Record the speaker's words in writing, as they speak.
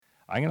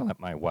I'm going to let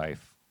my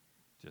wife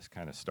just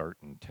kind of start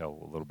and tell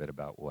a little bit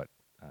about what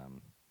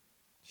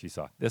she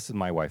saw. This is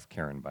my wife,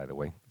 Karen, by the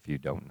way, if you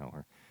don't know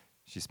her.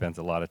 She spends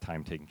a lot of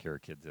time taking care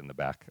of kids in the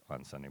back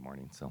on Sunday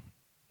morning. So,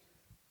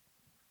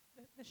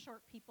 The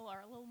short people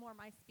are a little more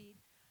my speed.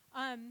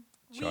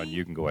 Sean,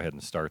 you can go ahead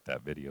and start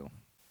that video.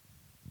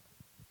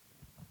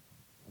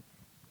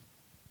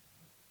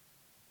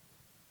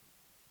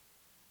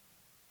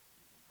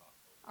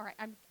 All right,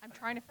 I'm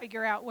trying to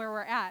figure out where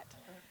we're at.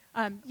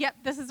 Yep,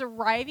 this is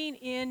arriving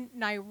in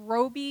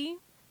Nairobi.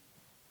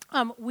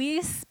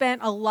 We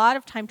spent a lot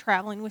of time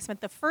traveling. We spent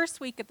the first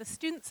week at the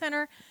Student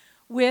Center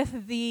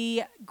with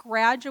the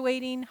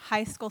graduating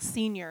high school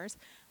seniors.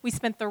 We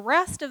spent the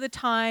rest of the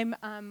time,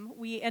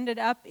 we ended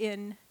up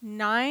in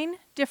 9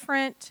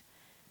 different,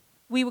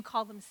 we would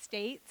call them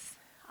states,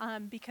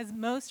 because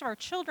most of our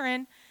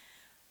children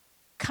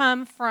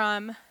come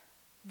from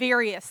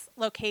various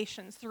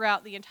locations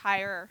throughout the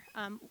entire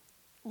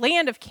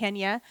land of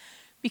Kenya,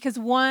 because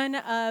one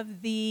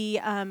of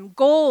the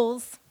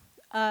goals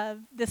of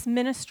this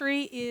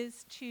ministry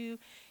is to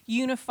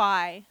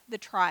unify the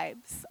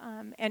tribes.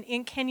 And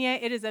in Kenya,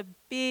 it is a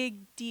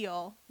big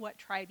deal what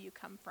tribe you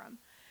come from.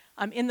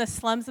 In the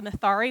slums of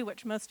Mathare,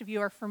 which most of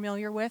you are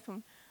familiar with,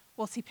 and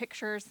we'll see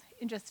pictures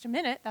in just a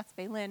minute. That's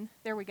Baylin.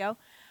 There we go.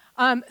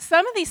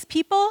 Some of these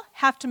people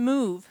have to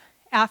move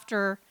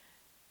after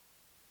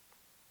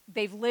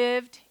they've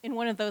lived in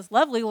one of those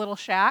lovely little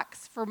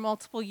shacks for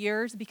multiple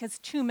years, because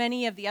too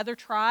many of the other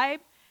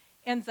tribe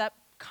ends up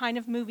kind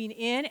of moving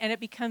in, and it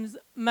becomes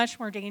much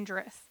more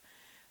dangerous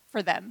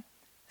for them.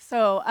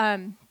 So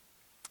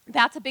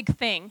that's a big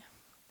thing.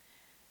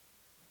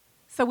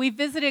 So we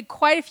visited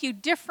quite a few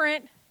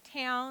different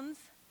towns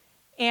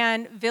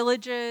and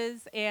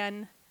villages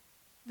and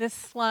this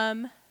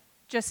slum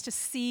just to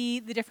see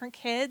the different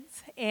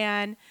kids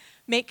and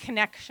make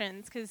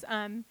connections, because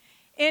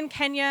in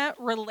Kenya,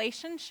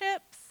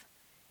 relationships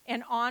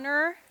and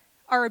honor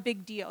are a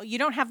big deal. You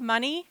don't have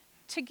money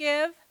to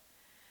give,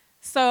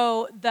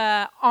 so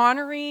the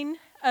honoring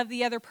of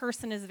the other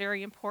person is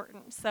very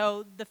important.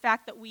 So the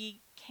fact that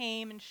we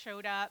came and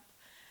showed up,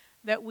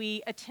 that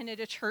we attended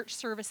a church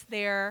service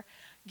there,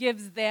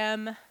 gives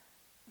them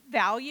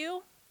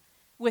value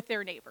with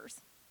their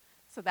neighbors.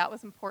 So that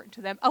was important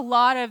to them. A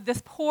lot of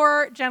this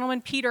poor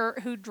gentleman, Peter,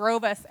 who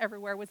drove us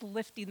everywhere, was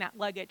lifting that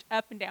luggage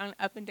up and down,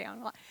 up and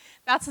down.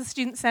 That's the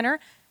Student Center.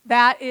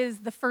 That is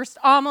the first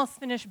almost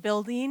finished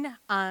building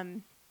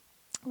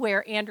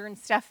where Andrew and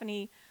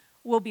Stephanie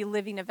will be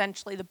living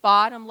eventually. The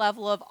bottom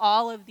level of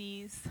all of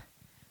these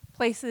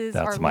places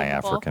are That's my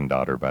livable. African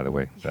daughter, by the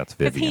way. That's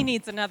Because Vivian. he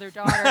needs another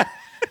daughter.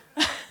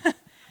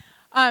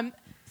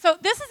 So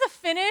this is a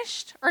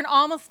finished, or an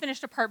almost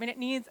finished apartment. It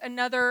needs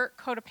another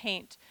coat of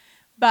paint.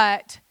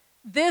 But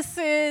this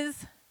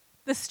is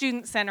the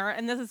Student Center,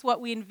 and this is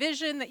what we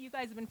envision that you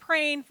guys have been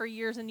praying for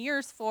years and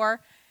years for.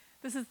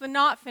 This is the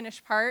not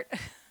finished part.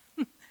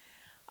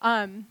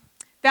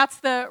 That's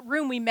the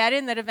room we met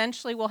in that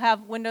eventually will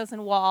have windows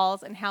and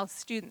walls and house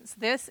students.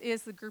 This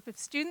is the group of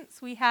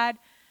students. We had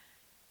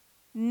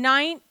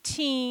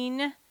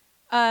 19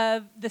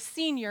 of the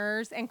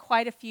seniors and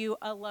quite a few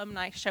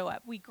alumni show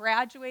up. We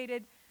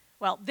graduated,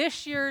 well,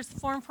 this year's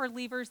Form 4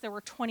 leavers, there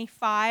were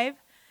 25.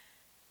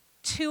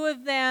 2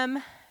 of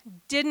them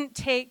didn't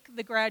take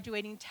the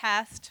graduating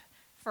test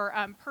for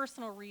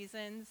personal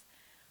reasons,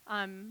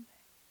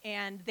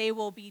 and they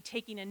will be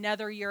taking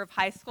another year of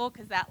high school,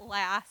 because that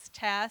last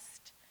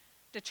test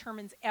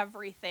determines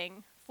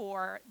everything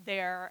for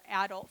their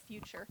adult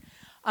future.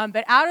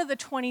 But out of the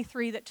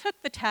 23 that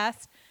took the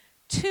test,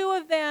 2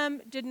 of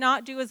them did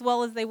not do as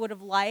well as they would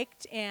have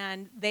liked,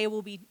 and they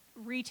will be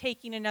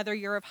retaking another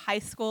year of high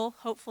school,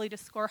 hopefully to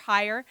score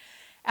higher.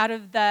 Out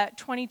of the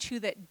 22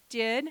 that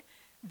did,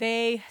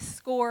 they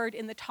scored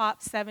in the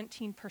top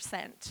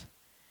 17%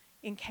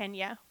 in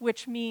Kenya,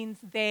 which means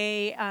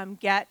they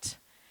get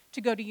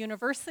to go to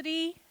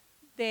university.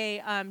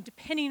 They,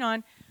 depending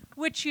on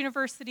which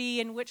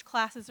university and which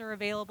classes are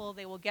available,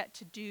 they will get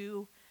to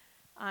do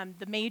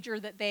the major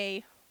that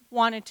they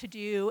wanted to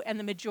do, and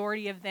the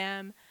majority of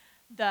them,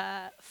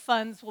 the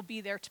funds will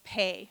be there to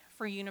pay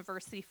for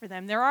university for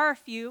them. There are a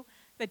few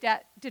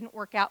that didn't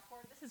work out for.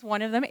 This is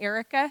one of them,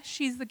 Erica.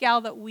 She's the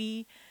gal that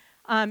we,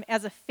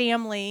 as a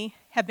family,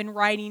 have been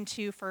writing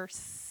to for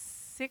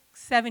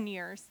 6-7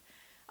 years.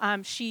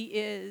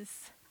 She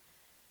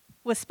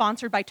was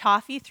sponsored by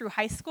Toffee through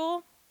high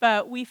school,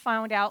 but we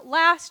found out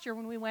last year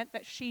when we went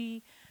that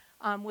she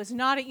was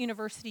not at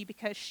university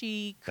because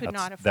she could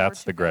not afford to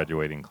That's the go.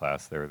 graduating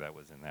class there that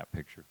was in that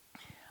picture.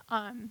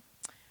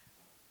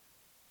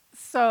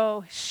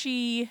 So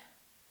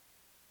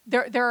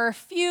there are a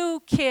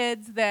few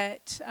kids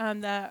that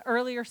the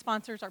earlier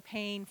sponsors are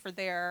paying for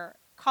their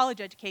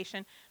college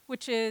education,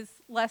 which is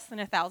less than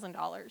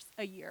 $1,000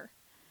 a year,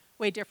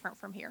 way different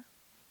from here.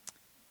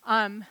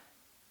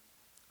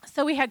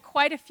 So we had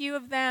quite a few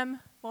of them,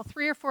 well,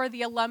 3 or 4 of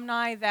the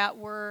alumni that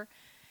were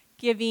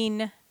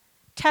giving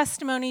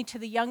testimony to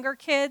the younger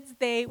kids.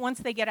 Once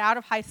they get out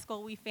of high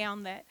school, we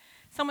found that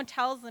someone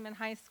tells them in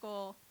high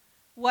school,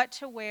 what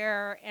to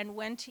wear and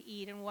when to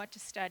eat and what to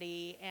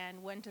study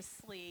and when to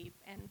sleep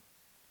and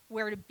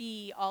where to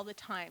be all the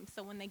time.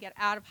 So when they get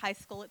out of high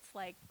school, it's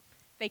like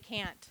they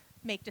can't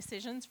make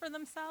decisions for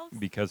themselves.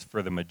 Because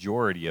for the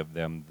majority of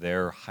them,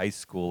 their high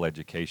school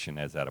education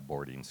is at a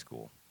boarding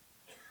school.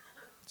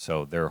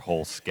 So their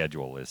whole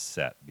schedule is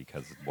set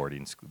because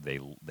boarding school,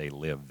 they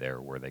live there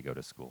where they go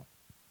to school.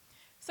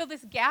 So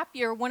this gap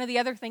year, one of the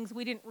other things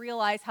we didn't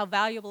realize how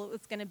valuable it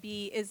was going to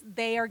be is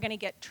they are going to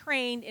get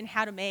trained in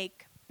how to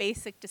make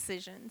basic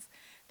decisions.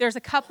 There's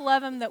a couple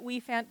of them that we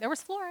found, there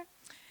was Flora.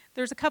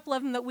 There's a couple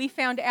of them that we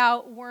found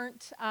out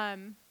weren't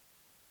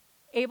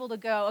able to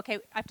go. Okay,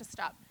 I have to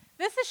stop.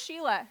 This is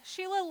Sheila.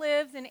 Sheila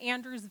lives in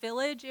Andrews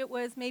Village. It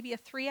was maybe a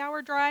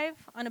 3-hour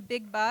drive on a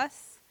big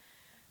bus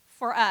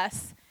for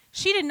us.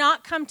 She did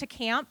not come to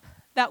camp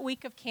that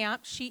week of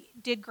camp. She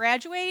did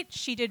graduate.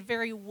 She did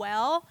very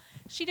well.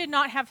 She did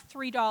not have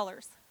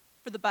 $3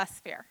 for the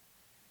bus fare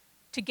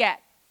to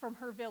get from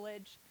her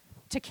village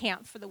to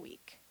camp for the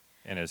week.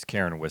 And as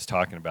Karen was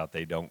talking about,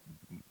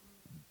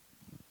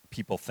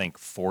 people think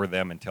for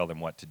them and tell them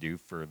what to do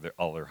for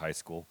all their high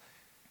school.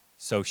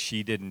 So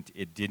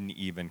it didn't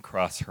even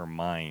cross her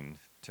mind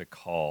to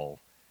call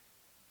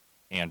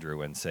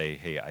Andrew and say,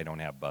 hey, I don't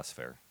have bus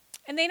fare.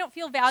 And they don't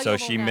feel valuable. So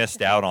she enough missed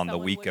to out think on the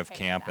someone week would of pay for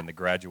camp that. and the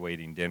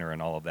graduating dinner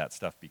and all of that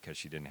stuff because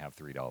she didn't have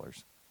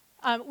 $3.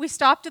 We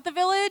stopped at the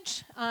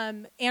village.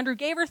 Andrew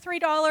gave her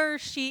 $3.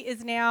 She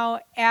is now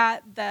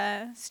at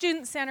the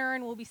student center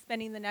and will be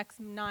spending the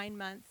next 9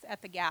 months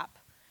at the GAP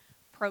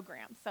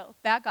program. So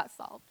that got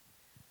solved.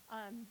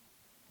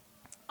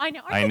 I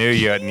know. I knew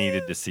you had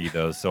needed to see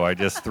those, so I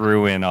just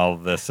threw in all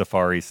the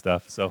safari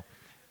stuff.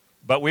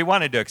 But we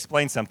wanted to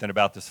explain something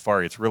about the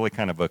safari. It's really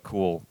kind of a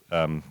cool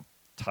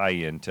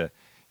tie-in to,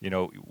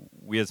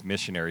 we as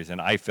missionaries,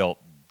 and I felt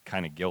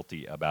kind of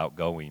guilty about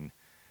going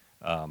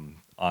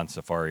on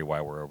safari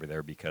while we're over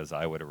there because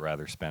I would have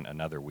rather spent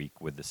another week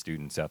with the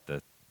students at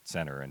the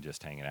center and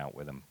just hanging out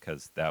with them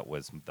because that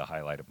was the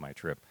highlight of my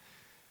trip.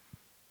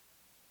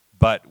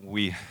 But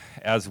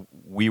as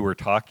we were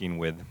talking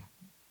with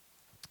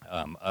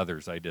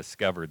others, I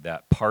discovered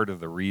that part of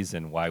the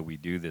reason why we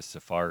do this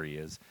safari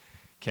is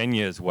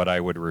Kenya is what I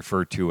would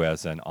refer to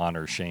as an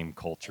honor-shame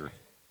culture.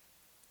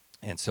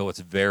 And so it's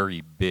a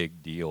very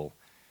big deal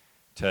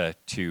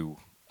to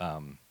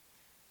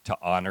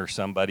honor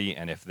somebody,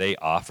 and if they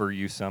offer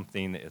you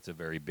something, it's a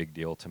very big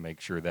deal to make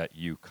sure that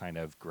you kind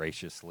of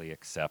graciously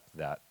accept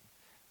that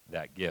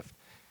gift.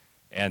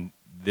 And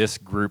this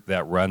group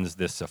that runs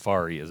this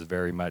safari is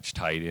very much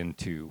tied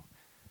into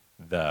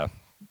the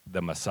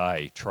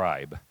Maasai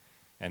tribe,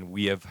 and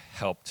we have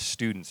helped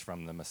students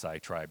from the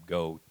Maasai tribe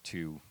go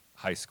to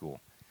high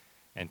school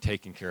and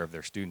taking care of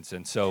their students.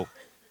 And so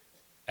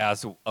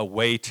as a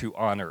way to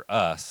honor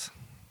us,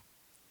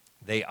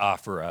 they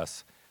offer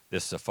us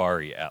this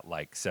safari at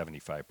like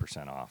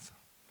 75% off.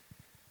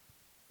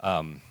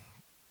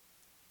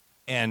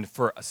 And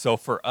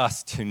for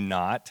us to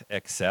not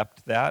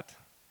accept that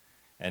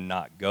and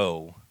not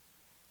go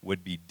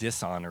would be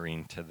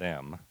dishonoring to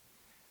them.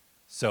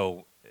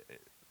 So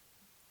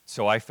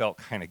I felt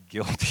kind of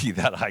guilty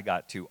that I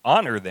got to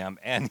honor them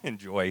and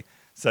enjoy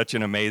such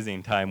an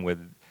amazing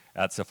time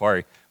at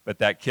safari. But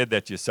that kid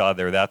that you saw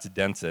there, that's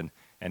Denson,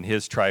 and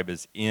his tribe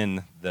is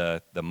in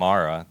the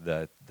Mara,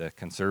 the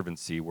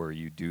conservancy where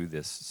you do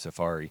this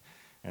safari.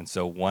 And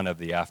so one of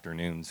the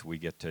afternoons we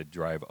get to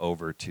drive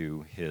over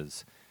to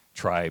his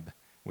tribe.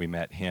 We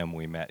met him,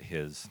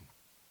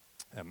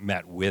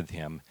 met with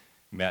him,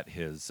 met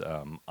his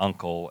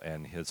uncle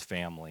and his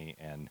family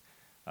and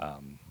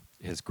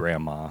his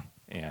grandma.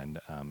 And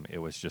it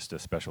was just a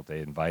special day.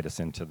 They invite us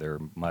into their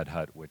mud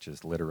hut, which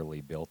is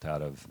literally built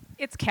out of...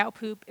 It's cow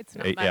poop. It's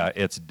not mud. Yeah,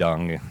 it's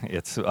dung.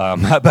 It's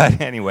but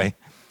anyway,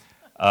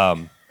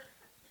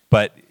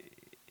 but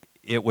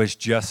it was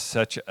just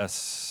such a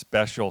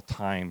special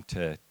time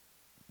to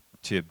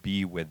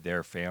be with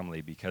their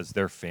family because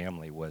their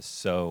family was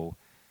so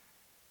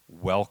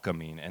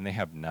welcoming, and they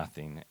have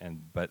nothing,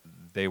 but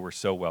they were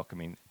so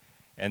welcoming.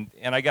 And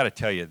I got to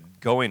tell you,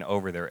 going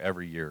over there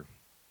every year,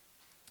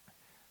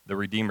 the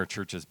Redeemer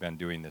Church has been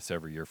doing this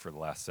every year for the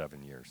last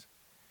 7 years.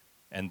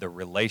 And the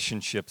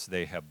relationships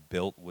they have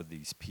built with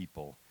these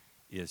people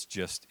is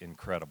just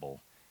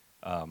incredible.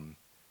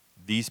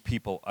 These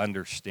people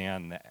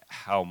understand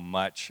how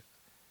much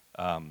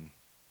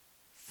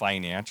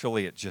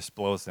financially it just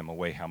blows them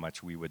away how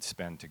much we would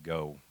spend to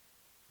go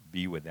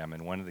be with them.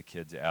 And one of the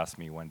kids asked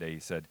me one day, he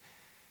said,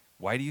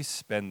 why do you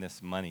spend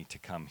this money to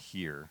come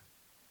here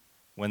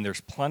when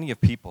there's plenty of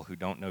people who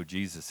don't know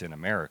Jesus in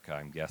America,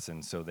 I'm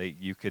guessing, so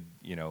you could,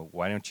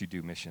 why don't you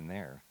do mission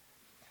there?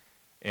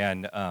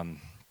 And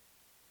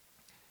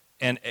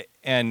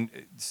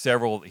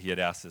several, he had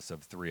asked this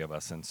of 3 of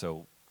us, and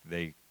so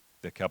the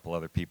couple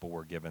other people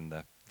were given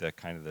the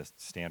kind of the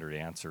standard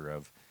answer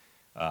of,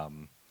 well,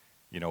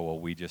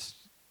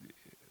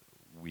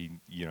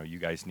 you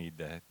guys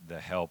need the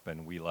help,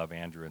 and we love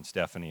Andrew and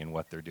Stephanie and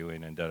what they're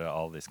doing, and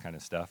all this kind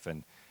of stuff,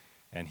 and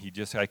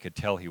I could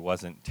tell he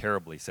wasn't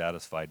terribly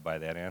satisfied by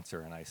that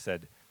answer, and I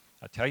said,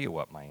 I'll tell you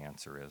what my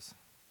answer is.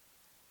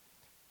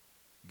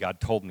 God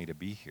told me to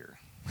be here.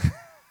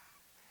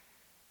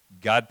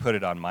 God put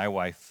it on my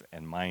wife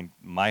and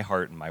my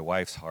heart and my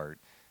wife's heart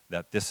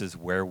that this is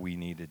where we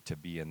needed to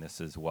be and this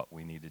is what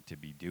we needed to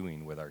be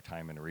doing with our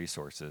time and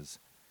resources.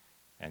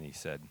 And he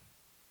said,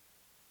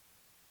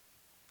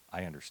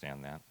 I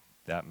understand that.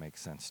 That makes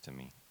sense to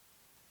me.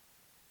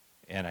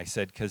 And I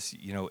said, because,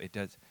 it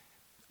does.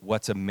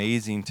 What's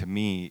amazing to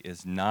me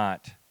is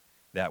not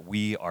that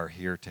we are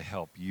here to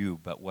help you,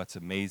 but what's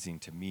amazing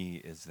to me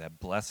is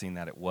that blessing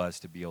that it was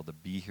to be able to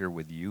be here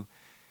with you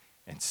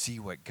and see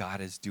what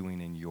God is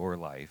doing in your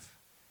life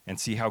and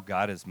see how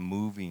God is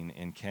moving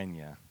in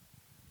Kenya.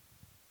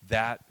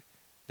 That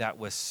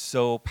was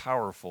so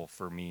powerful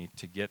for me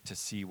to get to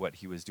see what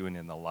he was doing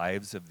in the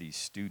lives of these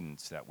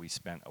students that we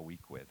spent a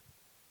week with.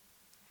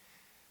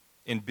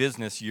 In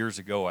business years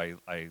ago,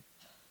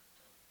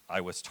 I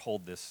was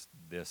told this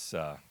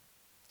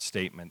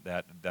statement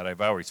that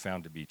I've always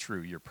found to be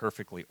true. You're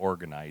perfectly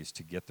organized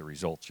to get the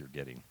results you're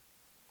getting.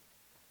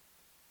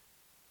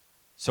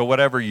 So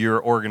whatever you're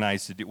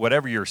organized to do,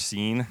 whatever you're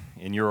seeing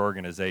in your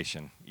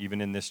organization,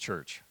 even in this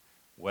church,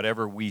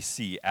 whatever we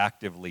see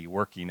actively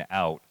working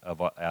out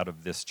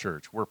of this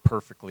church, we're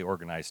perfectly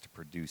organized to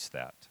produce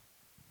that.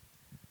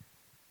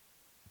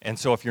 And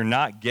so if you're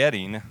not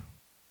getting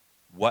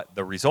what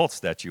the results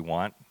that you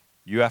want,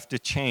 you have to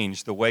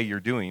change the way you're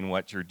doing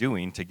what you're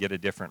doing to get a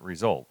different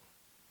result.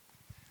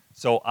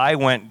 So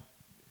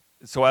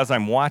as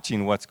I'm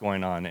watching what's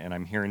going on and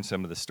I'm hearing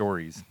some of the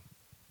stories,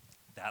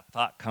 that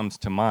thought comes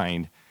to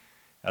mind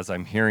as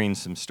I'm hearing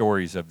some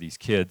stories of these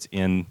kids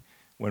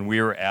when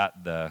we were at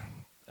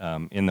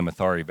in the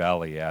Mathare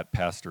Valley at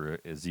Pastor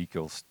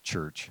Ezekiel's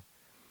church.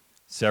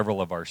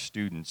 Several of our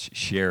students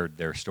shared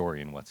their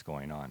story and what's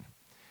going on.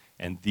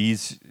 And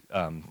these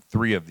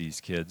 3 of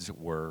these kids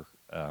were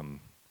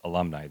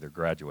alumni, they're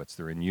graduates,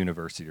 they're in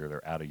university or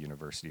they're out of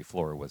university.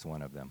 Flora was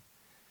one of them.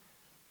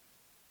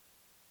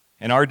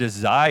 And our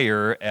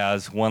desire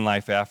as One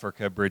Life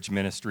Africa Bridge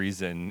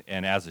Ministries and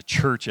as a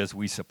church as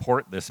we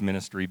support this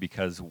ministry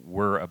because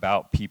we're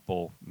about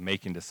people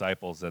making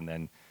disciples and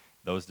then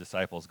those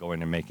disciples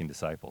going and making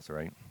disciples,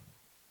 right?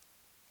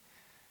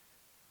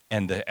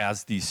 And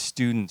as these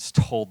students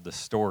told the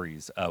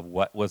stories of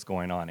what was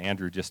going on,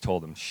 Andrew just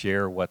told them,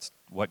 share what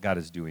God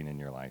is doing in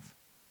your life.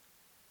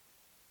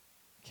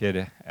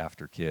 Kid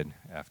after kid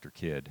after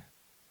kid,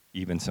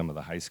 even some of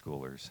the high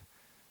schoolers,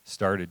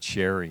 started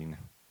sharing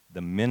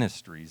the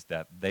ministries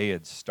that they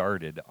had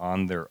started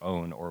on their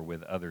own or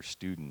with other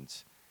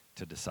students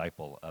to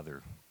disciple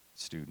other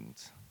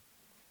students.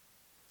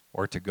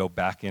 Or to go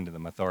back into the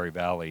Mathare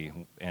Valley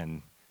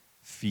and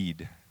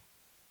feed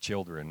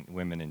children,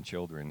 women and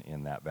children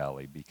in that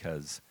valley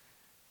because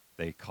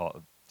they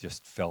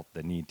just felt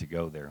the need to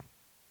go there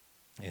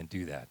and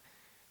do that.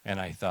 And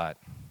I thought,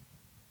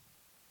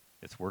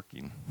 it's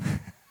working.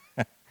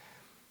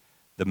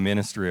 The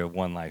ministry of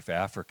One Life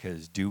Africa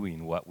is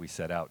doing what we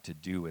set out to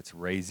do. It's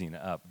raising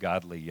up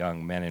godly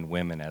young men and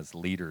women as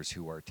leaders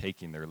who are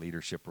taking their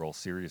leadership role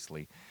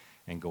seriously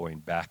and going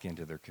back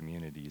into their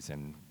communities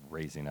and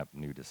raising up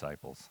new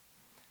disciples.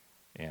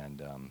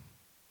 And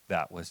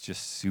that was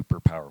just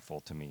super powerful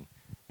to me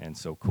and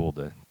so cool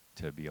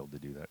to be able to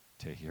do that,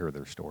 to hear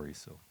their stories.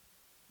 So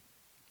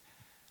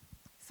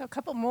a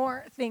couple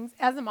more things.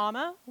 As a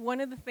mama,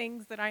 one of the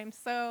things that I am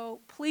so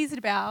pleased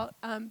about,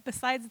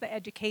 besides the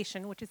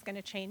education, which is going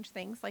to change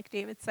things, like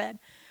David said,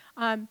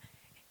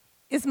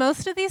 is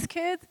most of these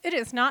kids, it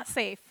is not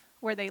safe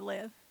where they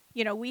live.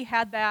 We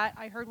had that.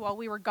 I heard while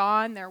we were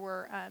gone, there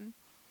were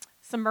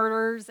some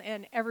murders,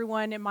 and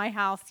everyone in my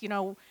house,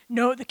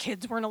 the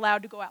kids weren't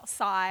allowed to go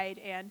outside,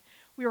 and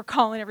we were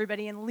calling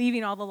everybody and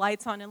leaving all the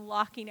lights on and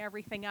locking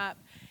everything up.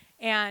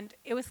 And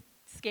it was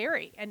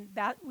scary, and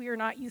that we are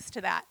not used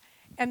to that.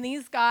 And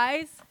these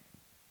guys,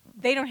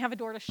 they don't have a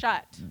door to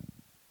shut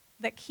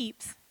that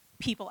keeps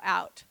people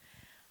out.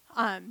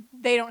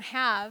 They don't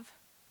have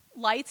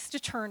lights to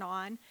turn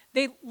on.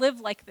 They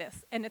live like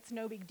this, and it's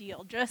no big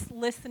deal. Just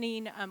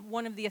listening,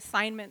 one of the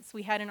assignments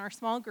we had in our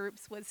small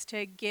groups was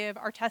to give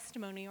our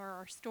testimony or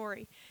our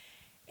story.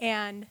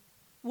 And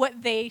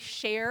what they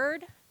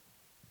shared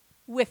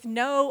with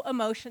no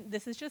emotion,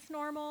 this is just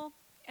normal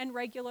and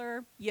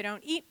regular. You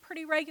don't eat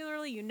pretty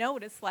regularly. You know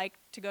what it's like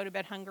to go to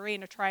bed hungry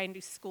and to try and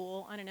do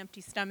school on an empty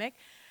stomach.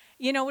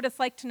 You know what it's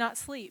like to not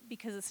sleep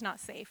because it's not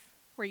safe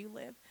where you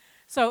live.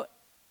 So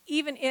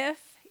even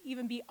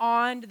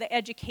beyond the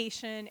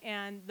education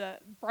and the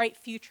bright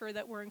future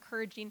that we're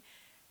encouraging,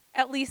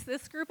 at least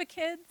this group of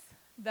kids,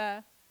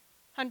 the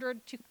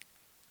 100 to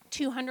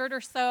 200 or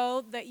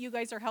so that you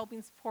guys are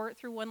helping support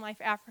through One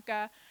Life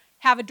Africa,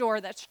 have a door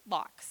that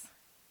locks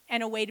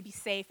and a way to be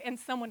safe and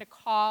someone to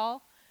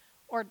call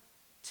or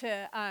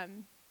to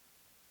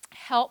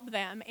help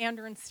them.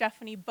 Andrew and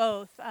Stephanie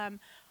both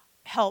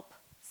help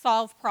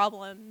solve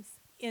problems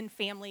in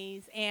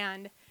families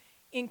and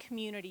in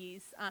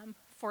communities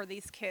for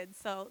these kids.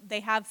 So they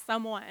have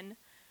someone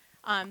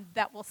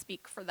that will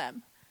speak for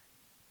them.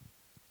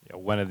 Yeah,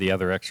 one of the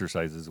other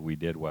exercises we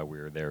did while we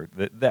were there,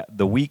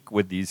 the week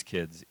with these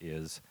kids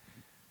is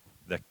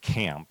the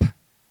camp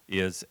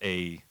is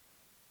a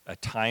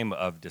time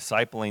of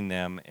discipling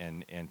them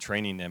and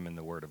training them in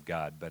the Word of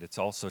God, but it's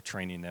also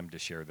training them to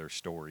share their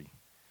story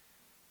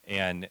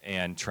and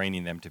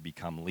training them to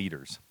become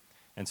leaders.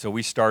 And so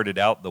we started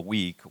out the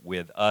week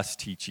with us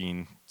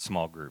teaching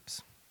small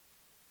groups.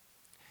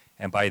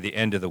 And by the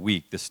end of the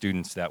week, the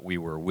students that we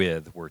were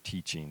with were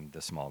teaching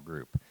the small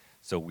group.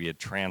 So we had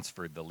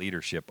transferred the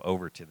leadership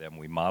over to them.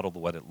 We modeled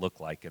what it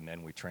looked like, and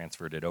then we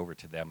transferred it over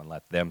to them and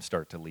let them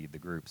start to lead the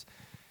groups.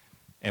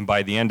 And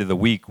by the end of the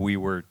week, we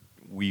were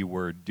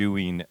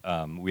doing,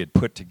 we had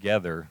put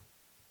together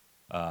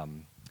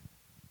kind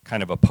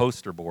of a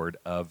poster board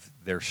of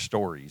their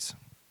stories.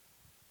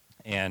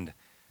 And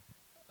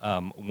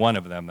one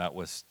of them that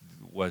was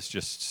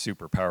just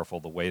super powerful,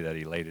 the way that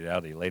he laid it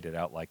out. He laid it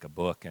out like a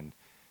book,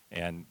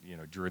 and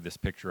drew this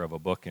picture of a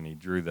book, and he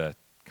drew the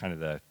kind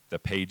of the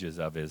pages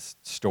of his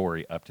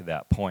story up to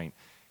that point.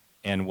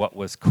 And what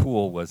was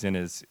cool was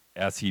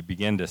as he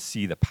began to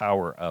see the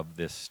power of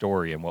this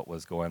story and what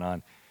was going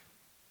on,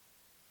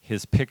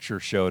 his picture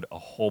showed a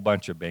whole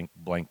bunch of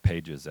blank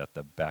pages at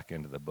the back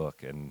end of the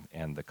book,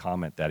 and the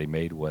comment that he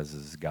made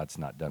was, God's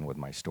not done with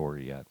my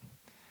story yet.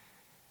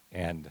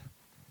 And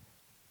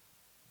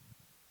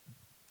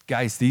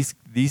guys,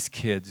 these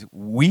kids,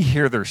 we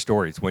hear their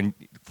stories. When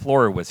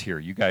Flora was here,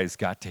 you guys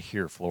got to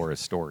hear Flora's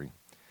story.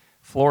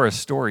 Flora's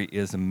story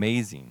is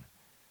amazing.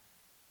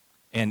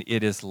 And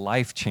it is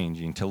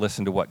life-changing to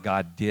listen to what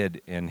God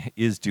did and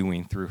is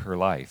doing through her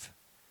life.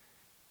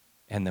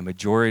 And the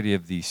majority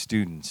of these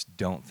students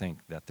don't think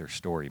that their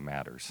story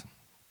matters.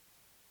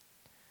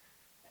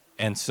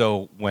 And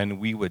so when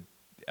we would,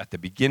 at the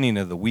beginning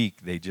of the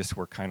week, they just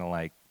were kind of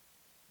like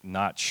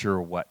not sure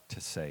what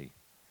to say.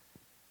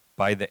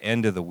 By the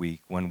end of the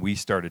week, when we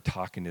started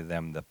talking to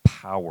them the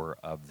power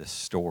of the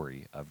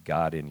story of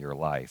God in your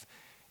life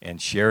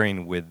and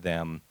sharing with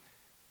them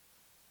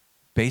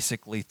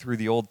basically through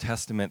the Old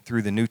Testament,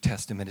 through the New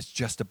Testament, it's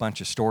just a bunch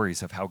of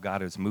stories of how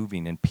God is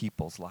moving in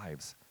people's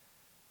lives.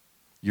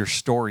 Your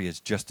story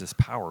is just as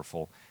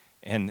powerful.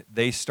 And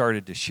they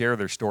started to share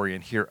their story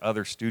and hear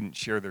other students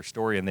share their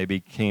story, and they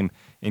became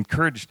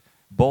encouraged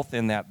both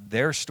in that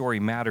their story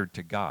mattered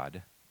to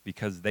God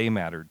because they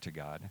mattered to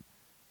God,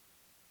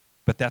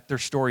 but that their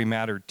story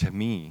mattered to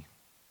me,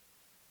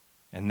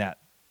 and that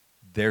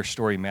their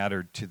story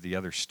mattered to the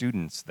other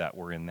students that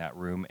were in that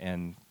room,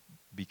 and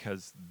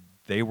because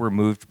they were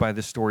moved by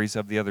the stories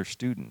of the other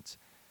students.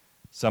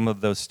 Some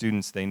of those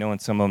students they know, and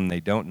some of them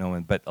they don't know,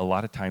 but a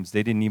lot of times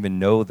they didn't even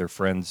know their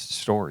friend's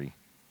story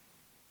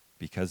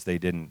because they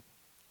didn't.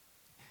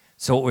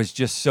 So it was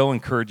just so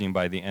encouraging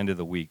by the end of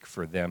the week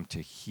for them to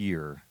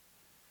hear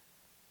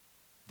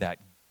that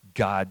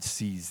God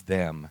sees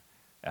them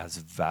as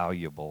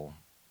valuable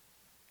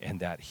and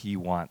that he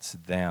wants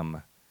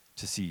them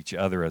to see each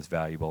other as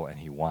valuable, and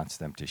he wants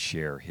them to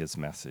share his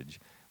message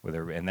with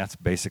everybody. And that's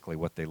basically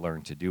what they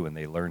learned to do, and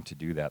they learned to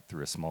do that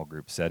through a small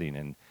group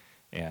setting.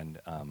 And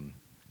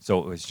so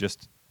it was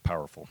just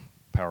powerful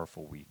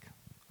week.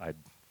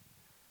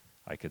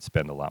 I could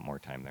spend a lot more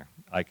time there.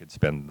 I could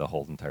spend the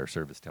whole entire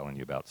service telling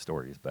you about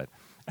stories, but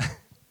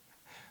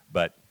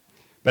but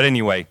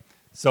anyway,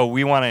 so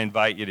we want to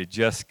invite you to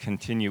just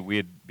continue.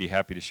 We'd be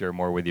happy to share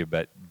more with you,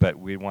 but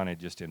we want to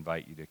just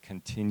invite you to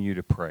continue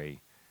to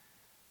pray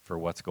for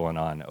what's going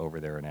on over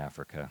there in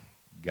Africa.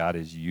 God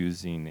is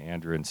using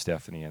Andrew and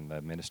Stephanie and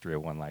the Ministry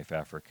of One Life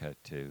Africa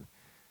to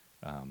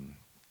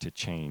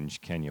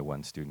change Kenya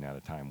one student at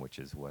a time, which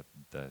is what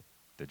the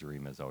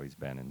dream has always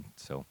been. And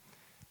so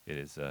it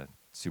is a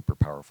super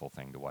powerful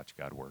thing to watch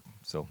God work.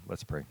 So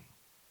let's pray.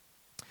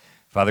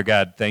 Father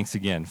God, thanks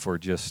again for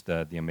just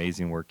the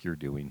amazing work you're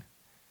doing.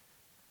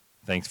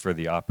 Thanks for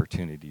the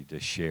opportunity to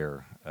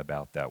share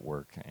about that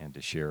work and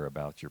to share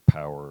about your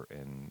power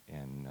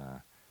and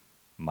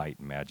might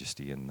and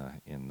majesty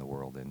in the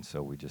world. And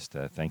so we just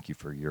thank you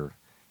for your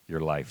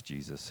life,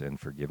 Jesus, and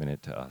for giving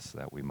it to us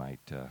that we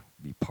might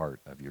be part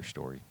of your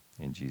story.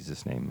 In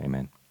Jesus' name,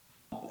 amen.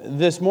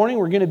 This morning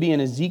we're going to be in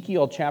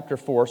Ezekiel chapter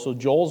 4. So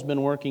Joel's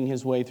been working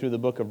his way through the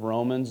book of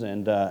Romans,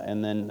 and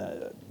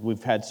then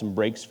we've had some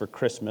breaks for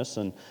Christmas,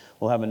 and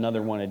we'll have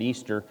another one at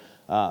Easter.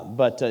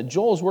 But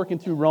Joel's working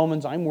through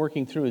Romans. I'm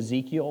working through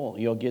Ezekiel.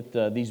 You'll get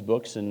these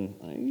books in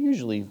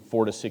usually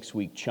 4 to 6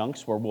 week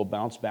chunks where we'll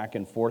bounce back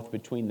and forth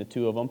between the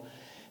two of them.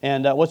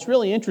 And what's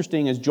really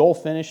interesting is Joel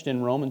finished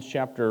in Romans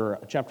chapter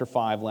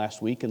 5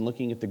 last week, and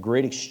looking at the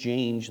great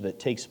exchange that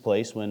takes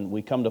place when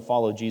we come to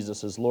follow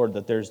Jesus as Lord,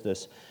 that there's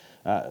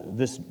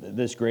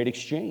this great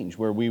exchange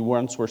where we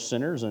once were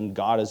sinners and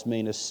God has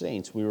made us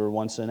saints. We were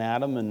once in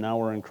Adam and now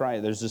we're in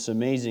Christ. There's this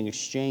amazing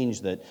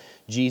exchange that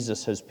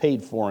Jesus has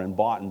paid for and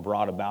bought and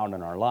brought about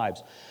in our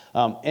lives.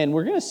 And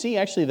we're going to see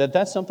actually that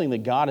that's something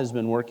that God has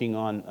been working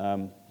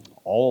on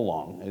all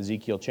along.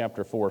 Ezekiel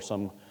chapter 4,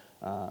 some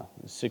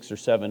 600 or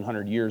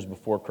 700 years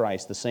before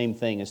Christ, the same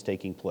thing is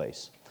taking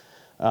place.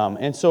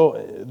 And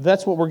so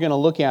that's what we're going to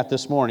look at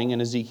this morning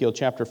in Ezekiel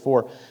chapter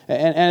 4.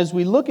 And as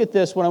we look at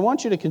this, what I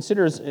want you to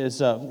consider is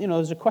there's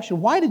a question,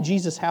 why did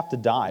Jesus have to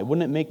die?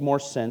 Wouldn't it make more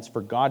sense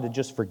for God to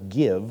just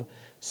forgive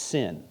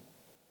sin?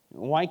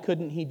 Why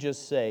couldn't he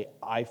just say,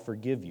 I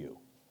forgive you?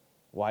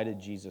 Why did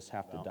Jesus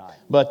have to die?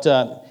 But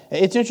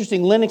it's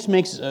interesting. Lennox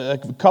makes a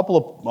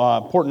couple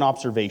of important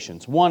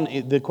observations.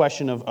 One, the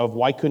question of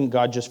why couldn't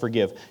God just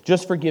forgive?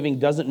 Just forgiving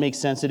doesn't make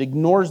sense. It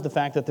ignores the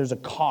fact that there's a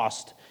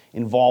cost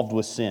involved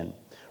with sin.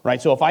 Right?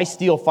 So if I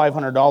steal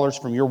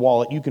 $500 from your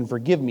wallet, you can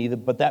forgive me,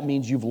 but that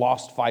means you've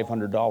lost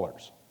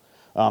 $500.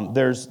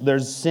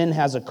 There's sin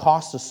has a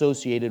cost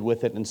associated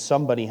with it, and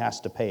somebody has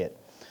to pay it.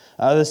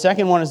 The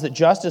second one is that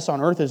justice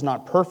on earth is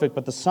not perfect,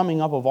 but the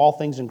summing up of all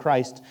things in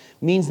Christ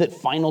means that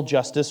final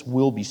justice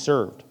will be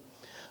served.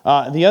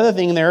 The other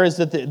thing there is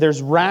that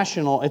it's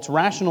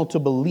rational to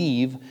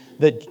believe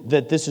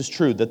that this is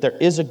true, that there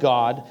is a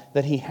God,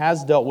 that he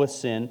has dealt with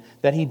sin,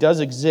 that he does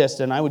exist,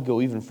 and I would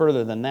go even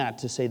further than that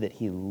to say that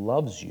he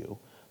loves you.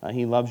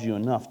 He loves you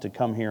enough to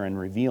come here and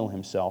reveal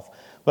himself.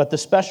 But the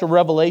special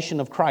revelation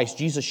of Christ,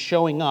 Jesus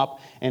showing up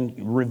and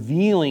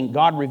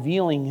God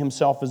revealing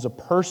himself as a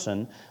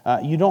person,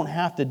 you don't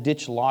have to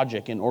ditch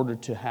logic in order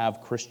to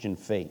have Christian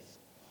faith.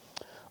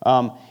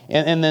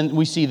 And then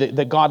we see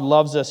that God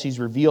loves us. He's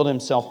revealed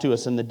himself to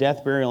us. And the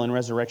death, burial, and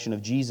resurrection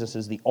of Jesus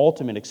is the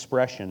ultimate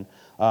expression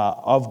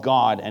of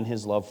God and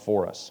his love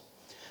for us.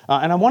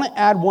 And I want to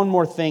add one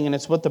more thing, and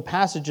it's what the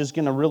passage is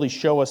going to really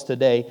show us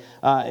today,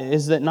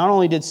 is that not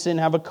only did sin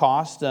have a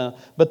cost,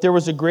 but there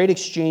was a great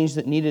exchange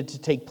that needed to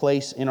take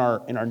place in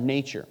our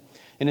nature.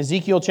 In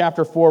Ezekiel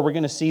chapter 4, we're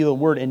going to see the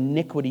word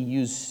iniquity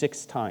used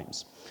 6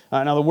 times.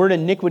 Now, the word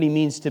iniquity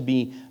means to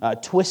be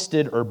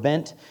twisted or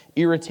bent,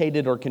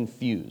 irritated or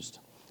confused.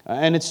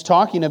 And it's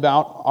talking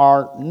about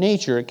our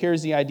nature. It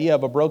carries the idea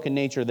of a broken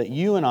nature, that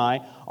you and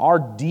I, our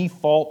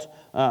default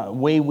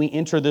way we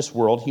enter this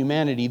world,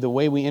 humanity, the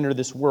way we enter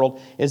this world,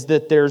 is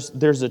that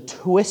there's a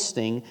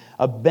twisting,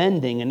 a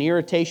bending, an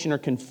irritation or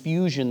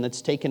confusion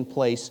that's taken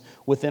place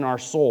within our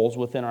souls,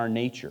 within our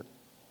nature.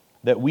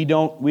 That we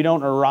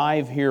don't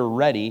arrive here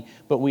ready,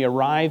 but we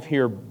arrive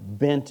here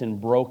bent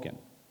and broken.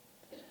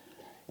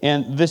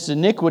 And this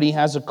iniquity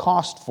has a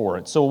cost for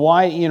it. So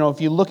why,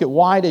 if you look at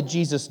why did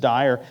Jesus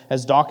die, or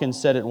as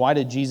Dawkins said it, why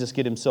did Jesus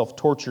get himself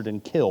tortured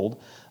and killed?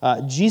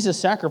 Jesus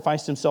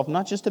sacrificed himself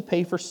not just to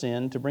pay for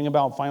sin, to bring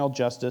about final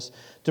justice,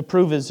 to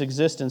prove his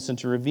existence and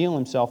to reveal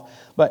himself,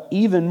 but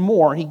even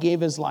more, he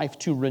gave his life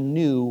to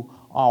renew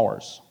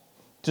ours,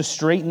 to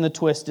straighten the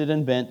twisted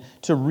and bent,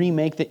 to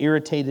remake the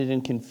irritated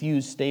and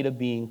confused state of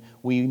being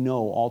we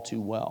know all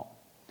too well.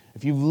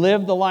 If you've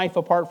lived the life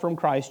apart from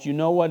Christ, you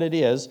know what it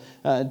is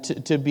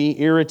to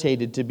be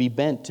irritated, to be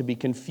bent, to be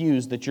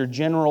confused, that your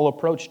general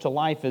approach to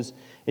life is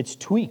it's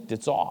tweaked,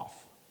 it's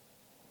off.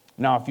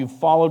 Now, if you've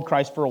followed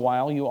Christ for a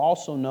while, you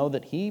also know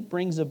that he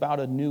brings about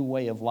a new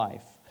way of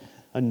life,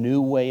 a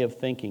new way of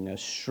thinking, a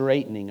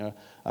straightening,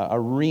 a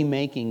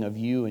remaking of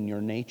you and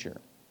your nature.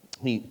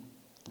 He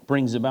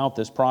brings about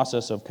this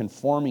process of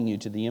conforming you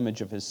to the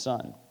image of his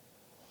Son.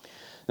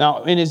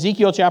 Now, in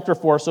Ezekiel chapter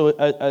 4, so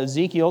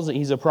Ezekiel,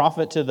 he's a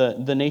prophet to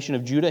the nation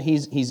of Judah.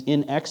 He's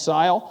in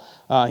exile.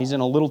 He's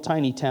in a little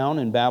tiny town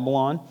in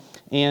Babylon.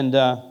 And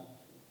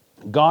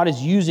God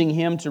is using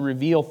him to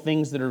reveal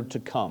things that are to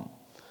come.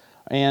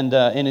 And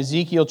in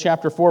Ezekiel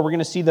chapter 4, we're going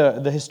to see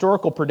the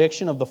historical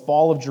prediction of the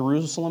fall of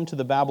Jerusalem to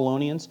the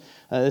Babylonians.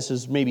 This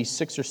is maybe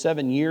 6 or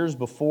 7 years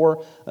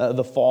before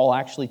the fall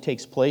actually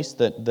takes place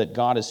that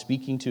God is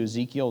speaking to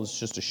Ezekiel. It's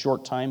just a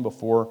short time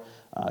before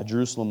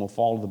Jerusalem will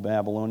fall to the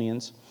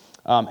Babylonians.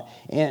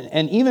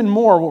 And even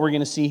more, what we're going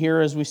to see here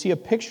is we see a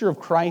picture of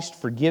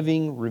Christ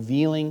forgiving,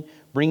 revealing,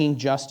 bringing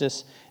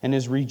justice, and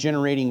his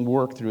regenerating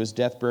work through his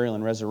death, burial,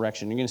 and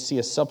resurrection. You're going to see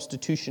a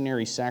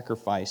substitutionary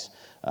sacrifice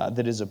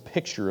that is a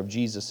picture of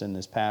Jesus in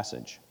this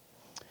passage.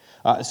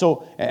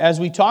 So as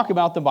we talk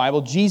about the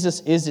Bible, Jesus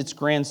is its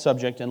grand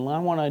subject, and what I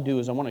want to do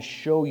is I want to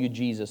show you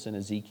Jesus in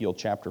Ezekiel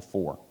chapter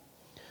 4.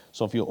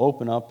 So if you'll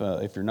open up,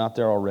 if you're not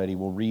there already,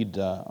 we'll read,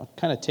 I'll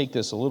kind of take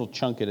this a little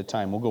chunk at a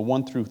time. We'll go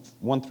 1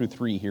 through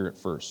 3 here at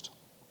first.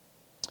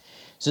 It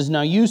says,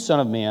 "Now you,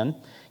 son of man,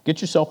 get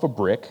yourself a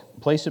brick,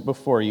 place it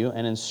before you,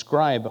 and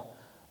inscribe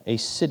a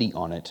city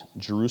on it,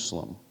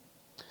 Jerusalem.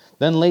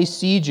 Then lay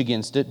siege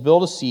against it,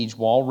 build a siege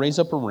wall, raise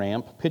up a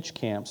ramp, pitch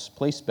camps,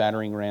 place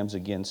battering rams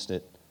against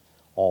it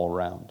all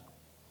around.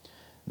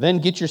 Then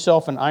get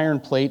yourself an iron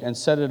plate and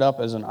set it up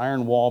as an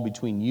iron wall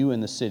between you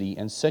and the city,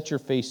 and set your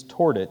face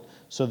toward it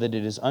so that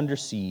it is under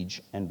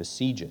siege, and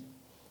besiege it.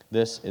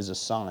 This is a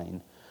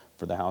sign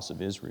for the house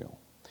of Israel."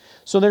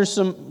 So there's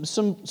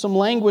some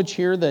language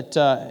here that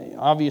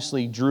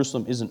obviously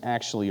Jerusalem isn't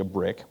actually a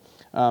brick,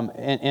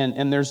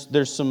 and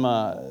there's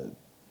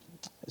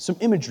some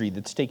imagery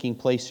that's taking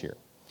place here.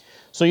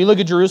 So you look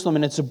at Jerusalem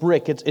and it's a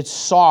brick. It's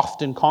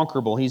soft and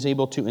conquerable. He's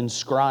able to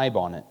inscribe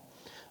on it.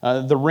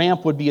 The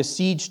ramp would be a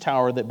siege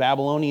tower that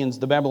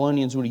the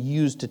Babylonians would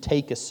use to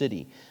take a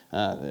city,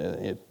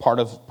 part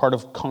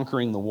of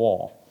conquering the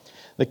wall.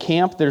 The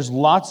camp, there's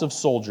lots of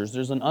soldiers.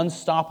 There's an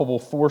unstoppable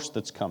force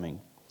that's coming.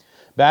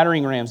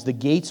 Battering rams, the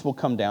gates will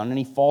come down.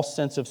 Any false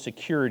sense of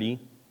security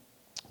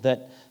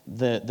that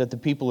the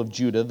people of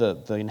Judah,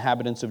 the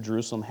inhabitants of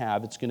Jerusalem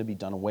have, it's going to be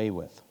done away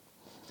with.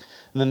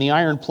 And then the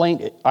iron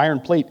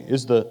plate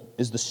is the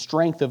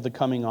strength of the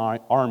coming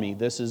army.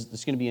 This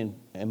is going to be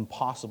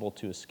impossible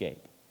to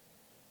escape.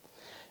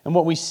 And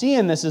what we see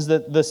in this is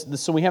that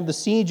so we have the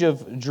siege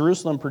of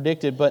Jerusalem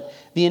predicted, but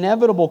the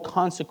inevitable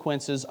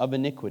consequences of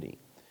iniquity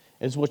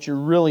is what you're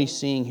really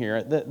seeing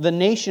here. The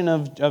nation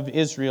of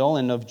Israel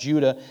and of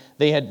Judah,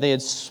 they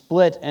had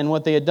split, and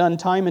what they had done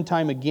time and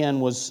time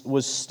again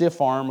was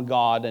stiff-arm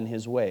God and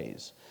His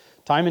ways.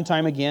 Time and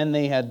time again,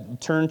 they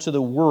had turned to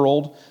the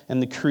world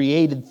and the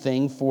created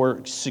thing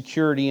for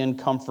security and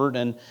comfort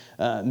and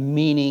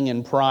meaning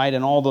and pride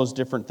and all those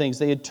different things.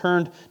 They had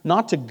turned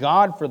not to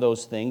God for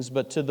those things,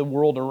 but to the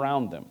world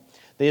around them.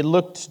 They had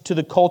looked to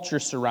the culture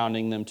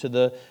surrounding them, to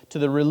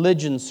the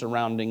religion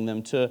surrounding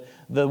them, to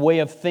the way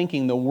of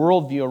thinking, the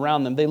worldview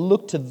around them. They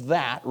looked to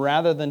that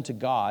rather than to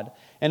God.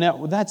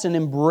 And that's an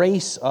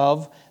embrace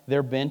of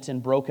their bent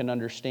and broken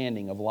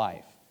understanding of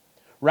life.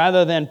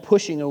 Rather than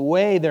pushing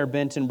away their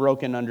bent and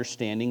broken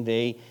understanding,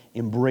 they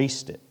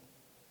embraced it.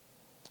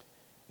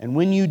 And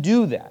when you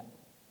do that,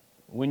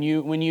 when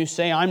you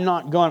say, I'm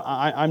not going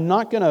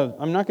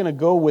to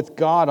go with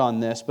God on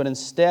this, but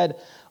instead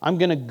I'm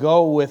going to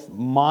go with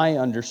my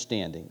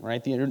understanding,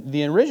 right?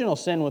 The original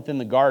sin within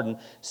the garden,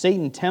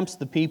 Satan tempts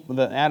the people,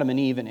 Adam and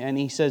Eve, and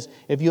he says,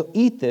 if you'll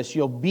eat this,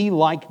 you'll be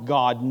like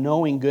God,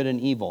 knowing good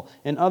and evil.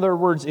 In other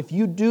words, if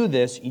you do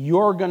this,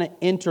 you're going to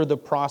enter the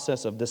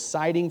process of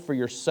deciding for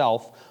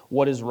yourself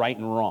what is right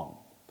and wrong.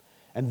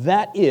 And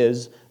that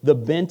is the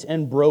bent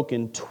and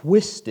broken,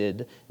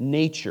 twisted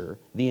nature,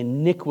 the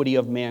iniquity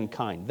of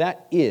mankind.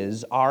 That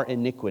is our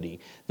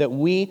iniquity. That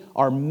we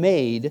are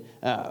made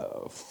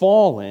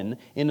fallen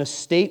in a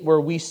state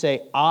where we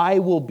say, I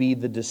will be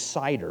the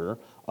decider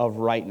of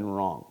right and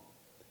wrong.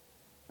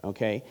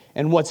 Okay?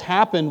 And what's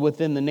happened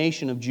within the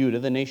nation of Judah,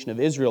 the nation of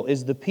Israel,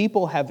 is the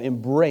people have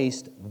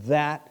embraced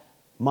that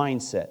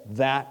mindset,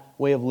 that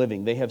way of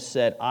living. They have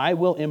said, I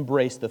will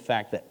embrace the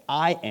fact that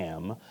I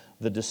am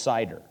the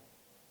decider.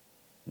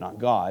 Not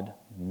God,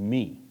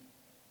 me.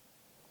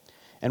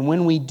 And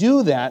when we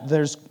do that,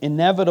 there's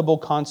inevitable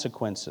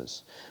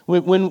consequences.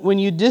 When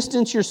you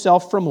distance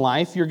yourself from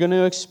life, you're going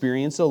to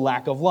experience a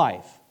lack of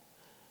life.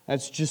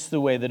 That's just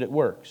the way that it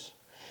works.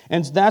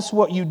 And that's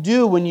what you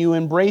do when you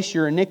embrace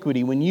your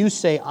iniquity. When you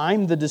say,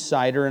 I'm the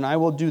decider and I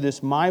will do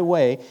this my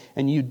way,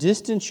 and you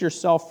distance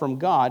yourself from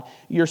God,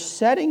 you're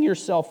setting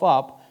yourself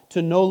up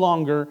to no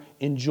longer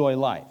enjoy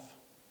life.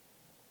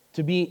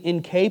 To be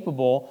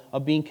incapable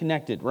of being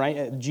connected,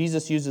 right?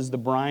 Jesus uses the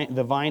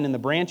vine and the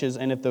branches,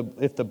 and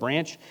if the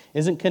branch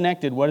isn't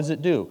connected, what does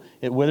it do?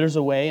 It withers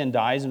away and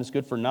dies, and it's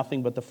good for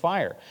nothing but the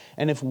fire.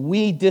 And if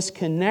we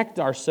disconnect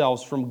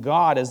ourselves from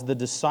God as the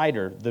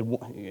decider,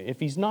 if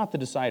He's not the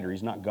decider,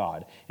 He's not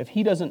God. If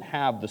He doesn't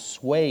have the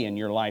sway in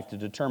your life to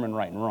determine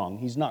right and wrong,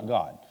 He's not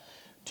God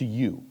to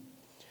you.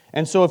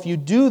 And so if you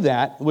do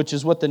that, which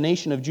is what the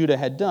nation of Judah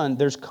had done,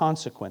 there's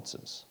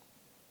consequences.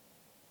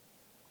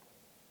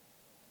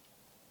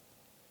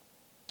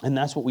 And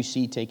that's what we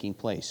see taking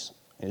place.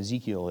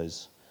 Ezekiel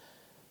is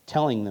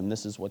telling them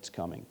this is what's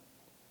coming.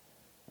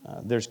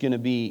 There's going to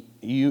be,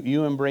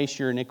 you embrace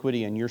your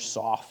iniquity and you're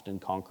soft and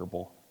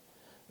conquerable.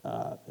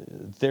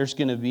 There's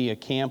going to be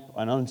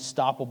an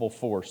unstoppable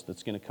force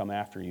that's going to come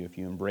after you if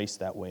you embrace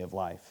that way of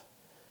life.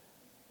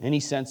 Any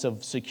sense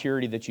of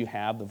security that you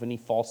have, of any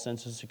false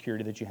sense of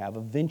security that you have,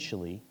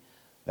 eventually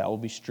that will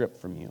be stripped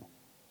from you.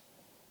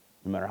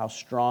 No matter how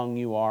strong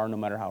you are, no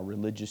matter how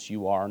religious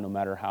you are, no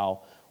matter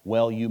how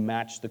well you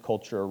match the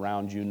culture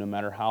around you, no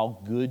matter how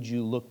good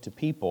you look to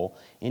people,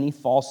 any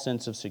false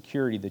sense of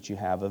security that you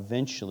have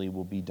eventually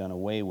will be done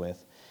away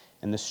with.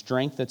 And the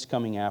strength that's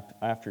coming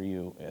after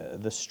you,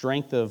 the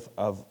strength of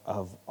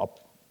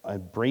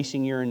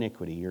embracing your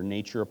iniquity, your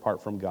nature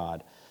apart from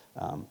God,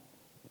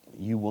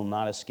 you will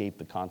not escape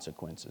the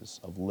consequences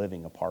of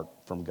living apart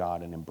from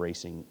God and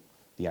embracing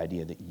the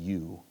idea that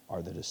you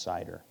are the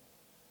decider.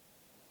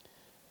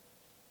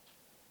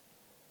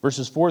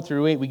 Verses 4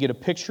 through 8, we get a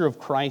picture of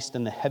Christ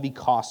and the heavy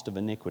cost of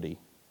iniquity.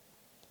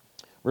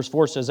 Verse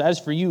 4 says, As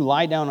for you,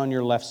 lie down on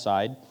your left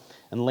side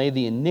and lay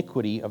the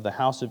iniquity of the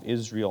house of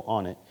Israel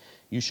on it.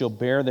 You shall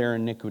bear their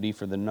iniquity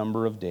for the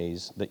number of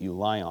days that you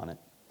lie on it.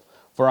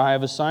 For I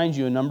have assigned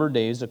you a number of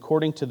days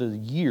according to the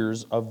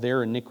years of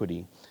their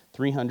iniquity,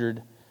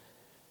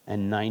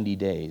 390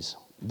 days.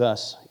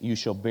 Thus you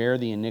shall bear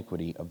the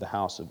iniquity of the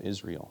house of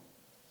Israel.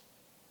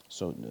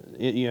 So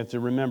you have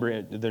to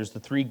remember, there's the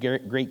three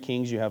great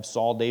kings. You have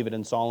Saul, David,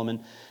 and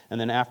Solomon.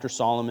 And then after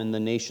Solomon, the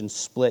nation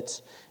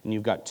splits, and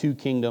you've got two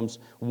kingdoms.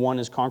 One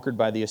is conquered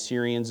by the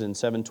Assyrians in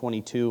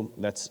 722.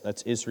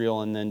 That's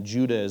Israel. And then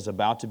Judah is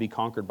about to be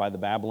conquered by the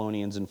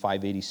Babylonians in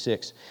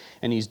 586.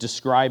 And he's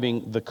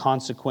describing the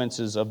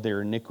consequences of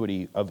their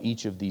iniquity of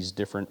each of these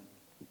different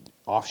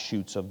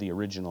offshoots of the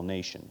original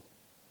nation.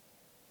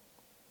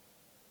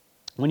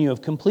 When you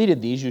have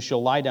completed these, you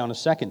shall lie down a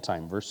second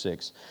time, verse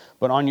 6.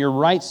 But on your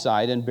right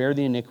side and bear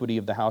the iniquity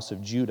of the house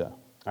of Judah.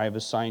 I have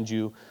assigned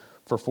you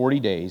for 40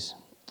 days,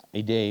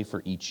 a day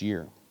for each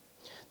year.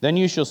 Then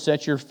you shall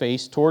set your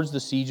face towards the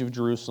siege of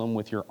Jerusalem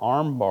with your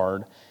arm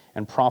bared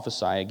and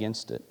prophesy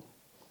against it.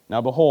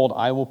 Now behold,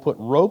 I will put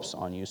ropes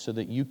on you so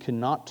that you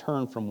cannot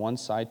turn from one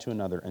side to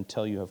another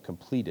until you have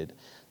completed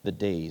the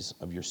days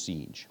of your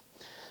siege.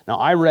 Now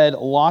I read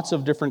lots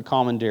of different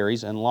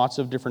commentaries and lots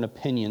of different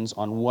opinions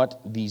on what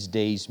these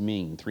days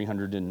mean,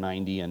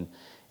 390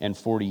 and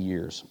 40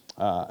 years,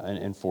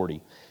 and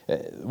 40.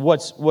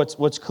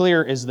 What's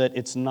clear is that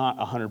it's not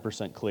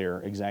 100%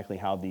 clear exactly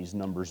how these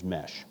numbers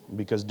mesh,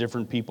 because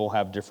different people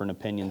have different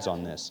opinions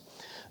on this.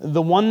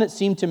 The one that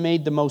seemed to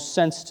make the most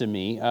sense to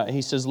me,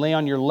 he says, lay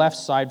on your left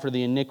side for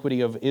the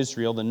iniquity of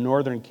Israel, the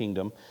northern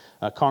kingdom,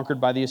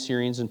 conquered by the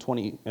Assyrians in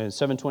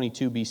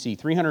 722 BC,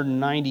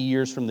 390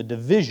 years from the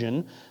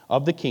division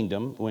of the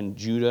kingdom, when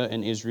Judah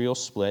and Israel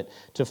split,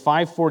 to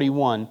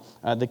 541,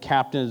 the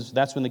captives.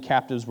 That's when the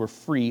captives were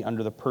free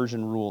under the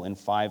Persian rule in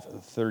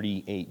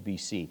 538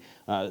 BC.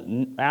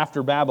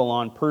 After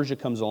Babylon, Persia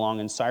comes along,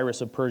 and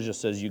Cyrus of Persia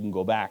says you can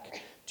go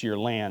back to your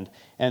land,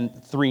 and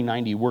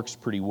 390 works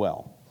pretty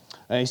well.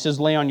 He says,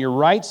 lay on your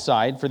right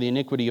side for the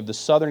iniquity of the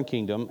southern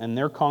kingdom, and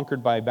they're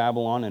conquered by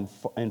Babylon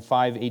in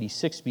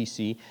 586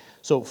 BC.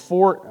 So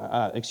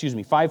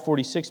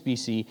 546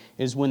 BC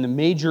is when the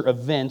major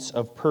events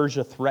of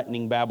Persia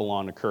threatening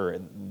Babylon occur.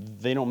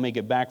 They don't make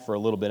it back for a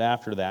little bit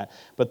after that,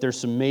 but there's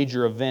some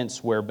major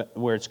events where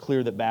it's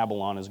clear that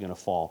Babylon is going to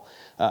fall.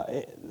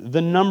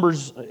 The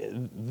numbers,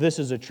 this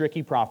is a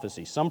tricky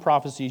prophecy. Some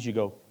prophecies you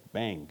go,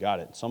 bang, got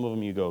it. Some of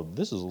them you go,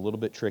 this is a little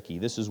bit tricky.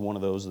 This is one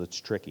of those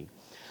that's tricky.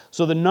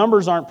 So the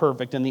numbers aren't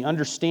perfect, and the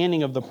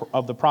understanding of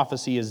the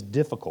prophecy is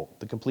difficult.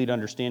 The complete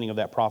understanding of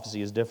that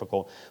prophecy is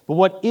difficult. But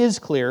what is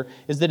clear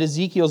is that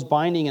Ezekiel's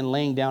binding and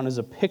laying down is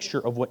a picture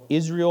of what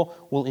Israel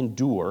will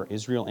endure,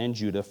 Israel and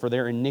Judah, for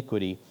their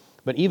iniquity.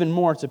 But even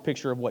more, it's a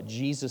picture of what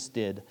Jesus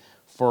did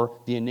for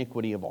the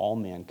iniquity of all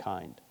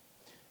mankind.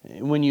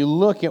 When you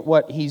look at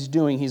what he's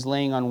doing, he's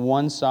laying on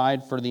one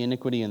side for the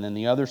iniquity and then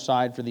the other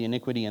side for the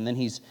iniquity, and then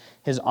his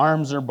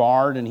arms are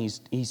barred and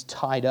he's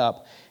tied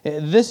up.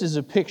 This is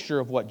a picture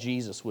of what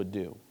Jesus would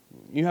do.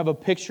 You have a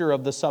picture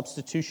of the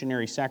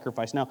substitutionary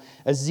sacrifice. Now,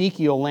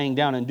 Ezekiel laying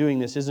down and doing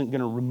this isn't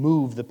going to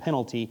remove the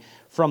penalty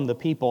from the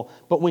people,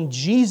 but when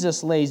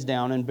Jesus lays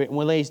down and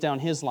lays down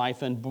his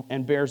life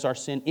and bears our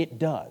sin, it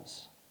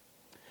does.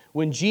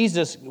 When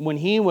Jesus, when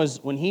he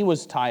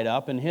was tied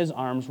up and his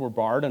arms were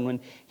barred, and when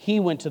he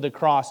went to the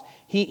cross,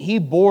 he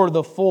bore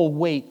the full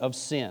weight of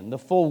sin, the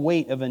full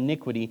weight of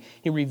iniquity.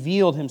 He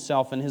revealed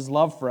himself and his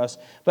love for us,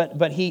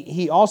 but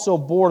he also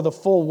bore the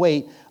full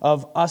weight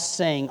of us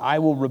saying, I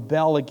will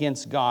rebel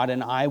against God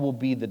and I will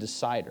be the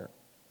decider.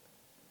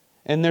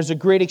 And there's a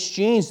great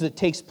exchange that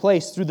takes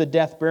place through the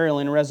death, burial,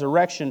 and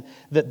resurrection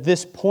that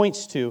this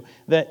points to,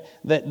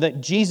 that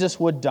Jesus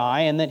would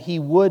die and that he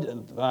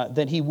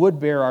would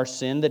bear our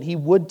sin, that he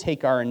would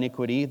take our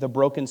iniquity, the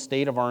broken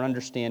state of our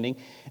understanding,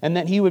 and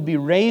that he would be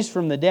raised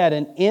from the dead.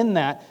 And in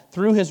that,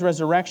 through his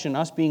resurrection,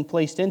 us being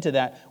placed into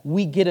that,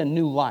 we get a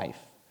new life.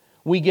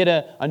 We get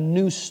a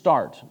new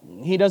start.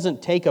 He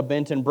doesn't take a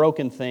bent and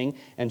broken thing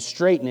and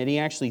straighten it. He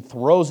actually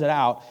throws it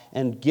out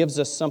and gives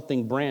us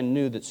something brand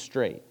new that's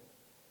straight.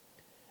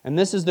 And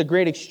this is the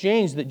great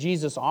exchange that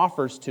Jesus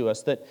offers to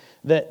us,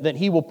 that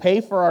he will pay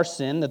for our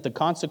sin, that the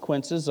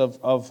consequences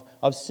of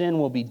sin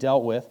will be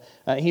dealt with.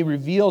 He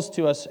reveals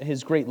to us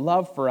his great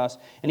love for us.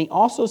 And he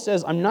also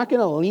says, I'm not going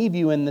to leave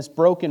you in this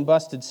broken,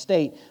 busted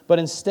state, but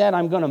instead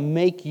I'm going to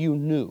make you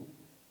new.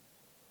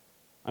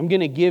 I'm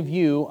going to give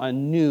you a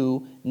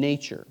new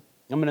nature.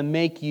 I'm going to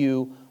make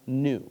you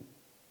new.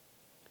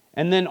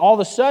 And then all of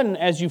a sudden,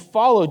 as you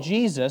follow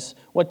Jesus,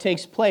 what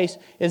takes place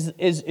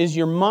is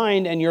your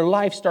mind and your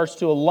life starts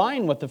to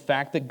align with the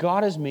fact that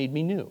God has made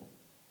me new.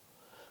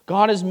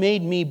 God has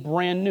made me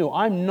brand new.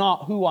 I'm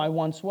not who I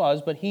once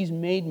was, but he's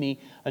made me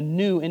a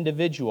new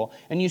individual.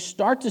 And you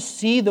start to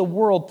see the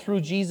world through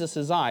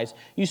Jesus' eyes.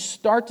 You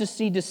start to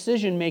see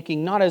decision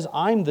making not as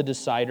I'm the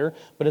decider,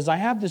 but as I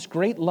have this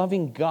great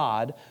loving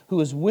God who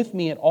is with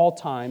me at all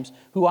times,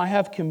 who I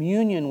have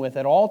communion with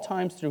at all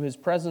times through his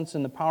presence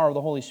and the power of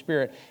the Holy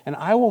Spirit. And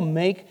I will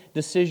make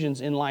decisions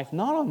in life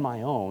not on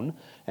my own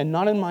and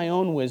not in my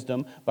own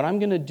wisdom, but I'm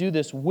going to do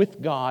this with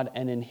God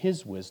and in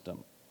his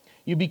wisdom.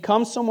 You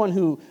become someone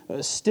who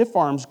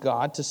stiff-arms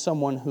God to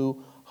someone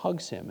who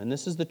hugs him. And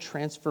this is the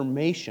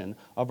transformation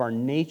of our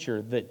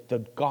nature that the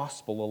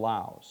gospel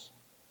allows.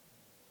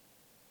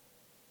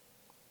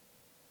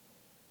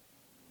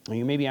 Now,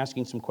 you may be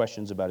asking some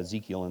questions about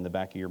Ezekiel in the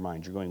back of your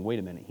mind. You're going, wait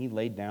a minute, he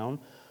laid down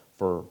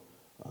for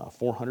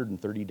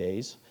 430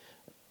 days?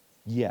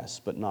 Yes,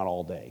 but not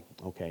all day,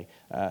 okay?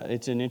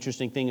 It's an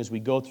interesting thing. As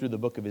we go through the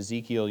book of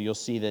Ezekiel, you'll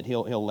see that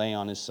he'll lay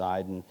on his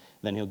side, and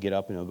then he'll get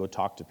up and he'll go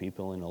talk to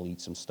people, and he'll eat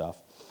some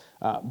stuff.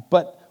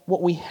 But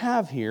what we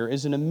have here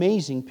is an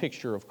amazing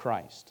picture of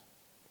Christ.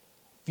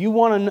 If you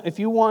want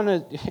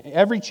to,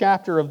 every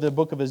chapter of the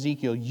book of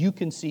Ezekiel, you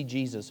can see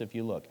Jesus if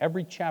you look.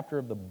 Every chapter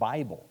of the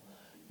Bible,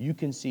 you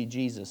can see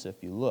Jesus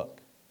if you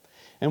look.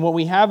 And what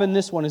we have in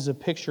this one is a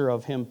picture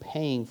of him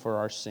paying for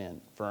our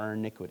sin, for our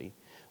iniquity.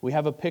 We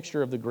have a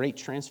picture of the great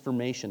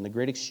transformation, the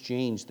great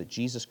exchange that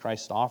Jesus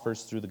Christ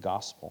offers through the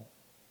gospel.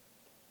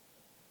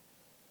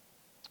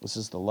 This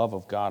is the love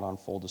of God on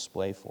full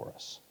display for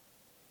us.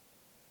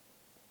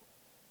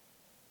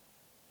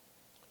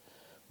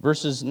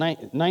 Verses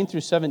 9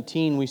 through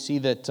 17, we see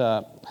that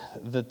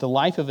the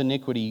life of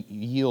iniquity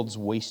yields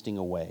wasting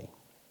away.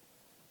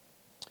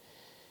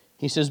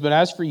 He says, "But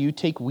as for you,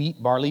 take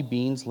wheat, barley,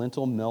 beans,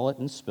 lentil, millet,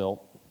 and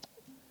spelt.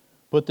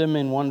 Put them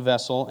in one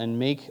vessel and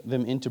make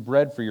them into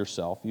bread for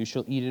yourself. You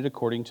shall eat it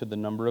according to the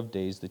number of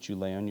days that you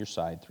lay on your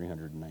side,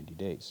 390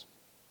 days.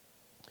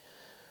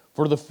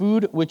 For the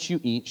food which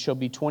you eat shall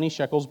be 20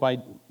 shekels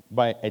by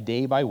a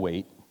day by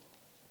weight,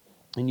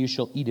 and you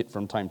shall eat it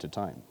from time to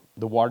time.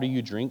 The water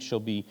you drink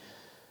shall be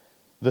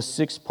the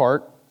sixth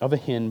part of a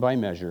hin by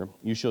measure.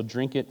 You shall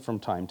drink it from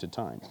time to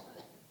time.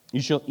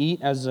 You shall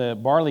eat as a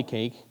barley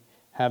cake,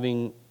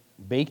 having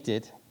baked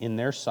it in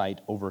their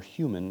sight over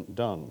human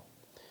dung."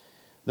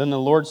 Then the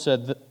Lord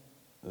said,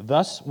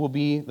 "Thus will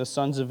be the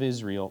sons of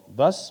Israel.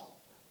 Thus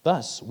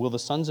will the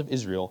sons of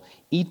Israel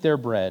eat their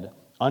bread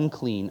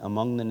unclean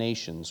among the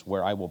nations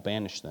where I will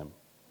banish them."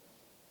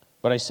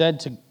 But I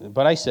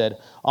said,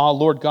 "Ah,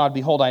 Lord God,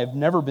 behold, I have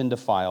never been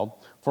defiled.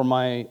 From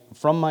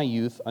my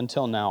youth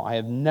until now, I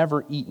have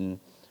never eaten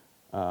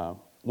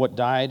what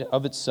died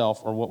of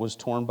itself or what was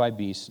torn by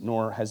beasts,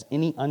 nor has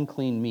any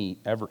unclean meat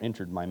ever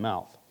entered my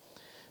mouth."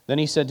 Then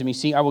he said to me,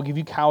 "See, I will give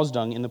you cow's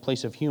dung in the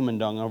place of human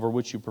dung over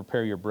which you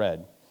prepare your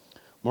bread."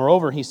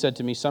 Moreover, he said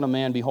to me, "Son of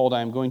man, behold,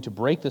 I am going to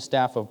break the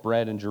staff of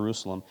bread in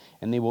Jerusalem,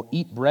 and they will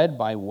eat bread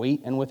by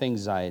weight and with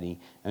anxiety,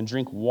 and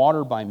drink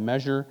water by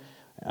measure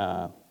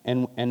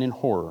and in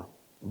horror,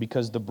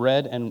 because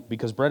bread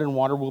and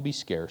water will be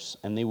scarce,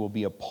 and they will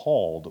be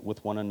appalled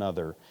with one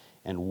another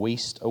and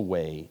waste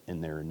away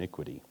in their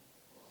iniquity."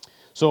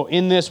 So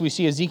in this, we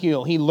see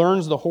Ezekiel, he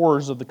learns the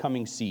horrors of the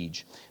coming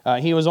siege.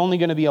 He was only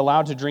going to be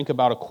allowed to drink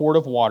about a quart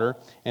of water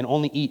and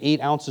only eat 8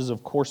 ounces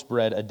of coarse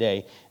bread a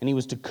day, and he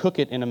was to cook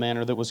it in a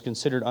manner that was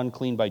considered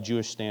unclean by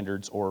Jewish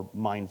standards, or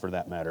mine for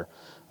that matter.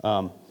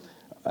 I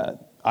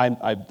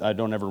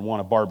don't ever want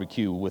to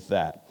barbecue with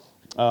that.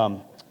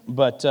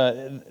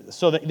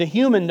 So the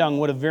human dung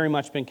would have very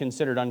much been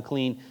considered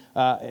unclean,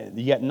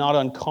 yet not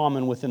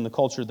uncommon within the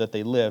culture that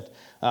they lived.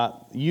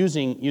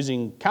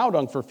 Using cow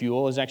dung for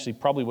fuel is actually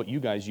probably what you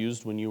guys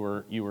used when you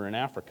were in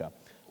Africa.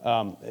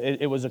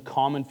 It was a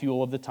common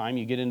fuel of the time.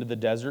 You get into the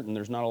desert and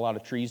there's not a lot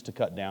of trees to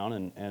cut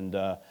down, and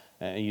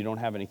you don't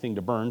have anything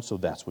to burn, so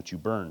that's what you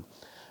burn.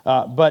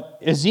 But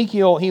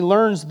Ezekiel, he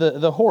learns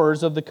the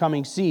horrors of the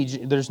coming siege.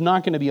 There's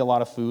not going to be a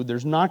lot of food.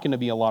 There's not going to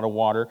be a lot of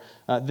water.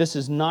 This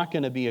is not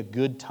going to be a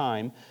good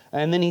time.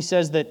 And then he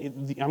says that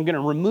I'm going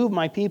to remove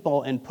my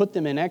people and put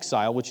them in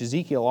exile, which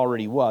Ezekiel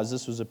already was.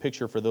 This was a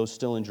picture for those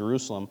still in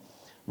Jerusalem,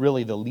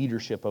 really the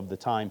leadership of the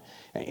time.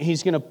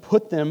 He's going to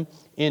put them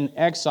in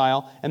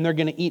exile, and they're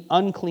going to eat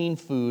unclean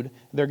food.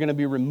 They're going to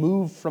be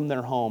removed from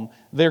their home.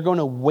 They're going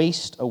to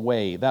waste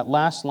away. That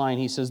last line,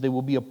 he says, they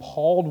will be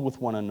appalled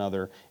with one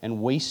another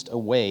and waste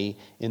away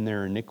in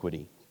their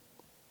iniquity.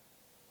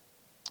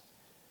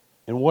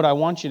 And what I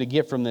want you to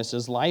get from this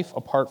is life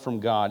apart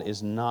from God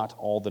is not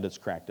all that it's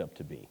cracked up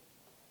to be.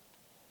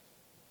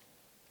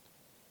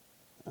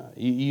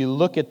 You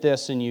look at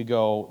this and you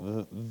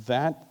go,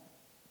 that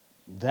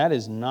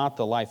is not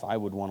the life I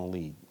would want to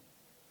lead.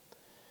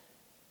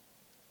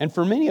 And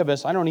for many of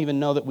us, I don't even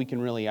know that we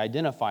can really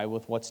identify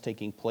with what's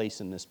taking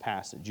place in this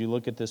passage. You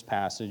look at this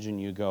passage and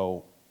you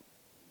go,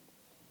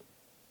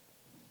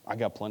 I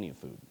got plenty of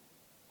food.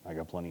 I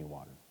got plenty of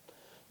water.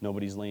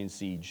 Nobody's laying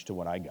siege to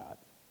what I got.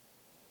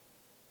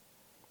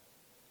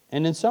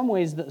 And in some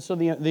ways,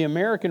 the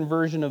American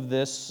version of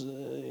this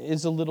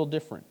is a little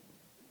different.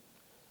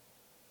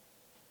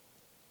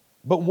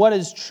 But what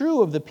is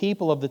true of the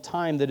people of the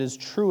time that is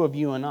true of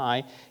you and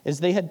I is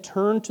they had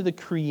turned to the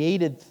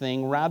created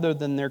thing rather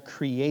than their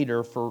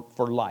creator for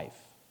life.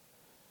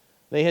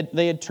 They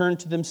had turned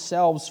to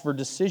themselves for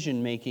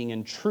decision-making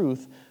and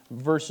truth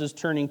versus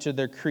turning to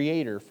their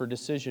creator for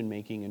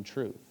decision-making and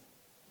truth.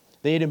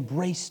 They had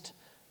embraced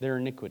their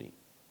iniquity.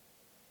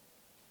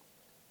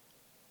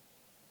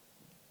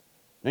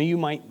 Now you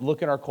might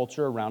look at our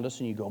culture around us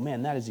and you go,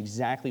 man, that is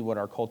exactly what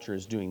our culture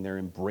is doing. They're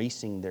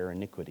embracing their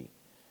iniquity.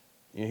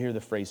 You hear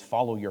the phrase,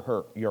 follow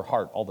your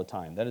heart all the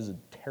time. That is a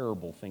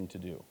terrible thing to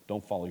do.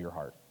 Don't follow your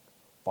heart.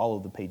 Follow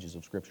the pages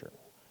of Scripture.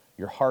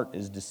 Your heart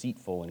is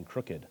deceitful and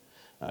crooked.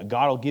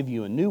 God will give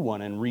you a new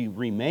one and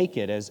remake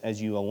it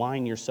as you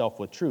align yourself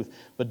with truth.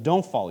 But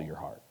don't follow your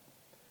heart.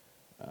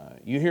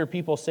 You hear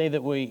people say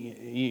that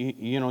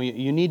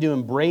you need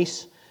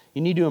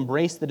to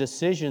embrace the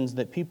decisions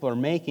that people are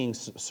making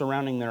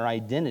surrounding their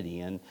identity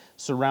and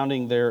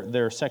surrounding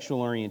their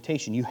sexual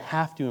orientation. You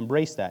have to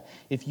embrace that.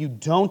 If you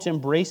don't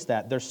embrace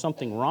that, there's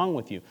something wrong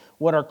with you.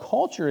 What our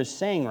culture is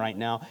saying right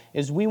now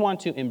is we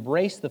want to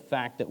embrace the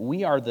fact that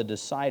we are the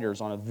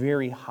deciders on a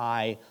very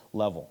high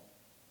level.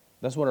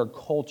 That's what our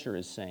culture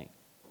is saying.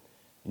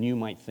 And you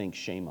might think,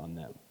 shame on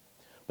them.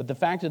 But the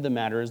fact of the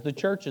matter is the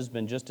church has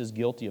been just as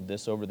guilty of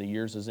this over the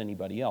years as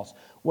anybody else.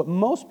 What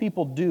most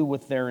people do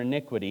with their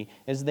iniquity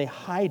is they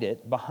hide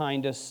it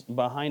behind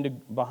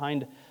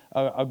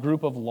a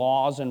group of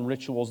laws and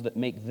rituals that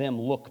make them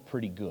look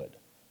pretty good.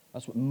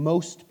 That's what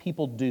most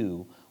people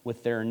do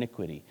with their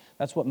iniquity.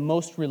 That's what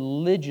most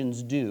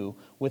religions do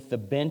with the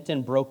bent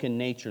and broken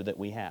nature that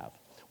we have.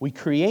 We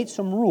create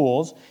some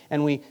rules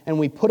and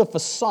we put a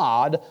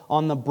facade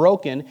on the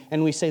broken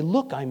and we say,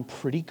 look, I'm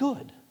pretty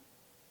good.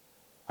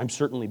 I'm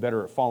certainly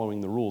better at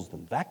following the rules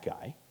than that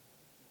guy.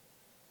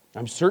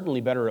 I'm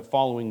certainly better at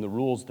following the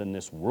rules than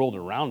this world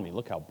around me.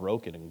 Look how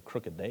broken and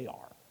crooked they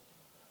are.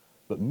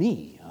 But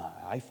me,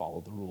 I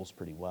follow the rules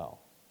pretty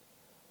well.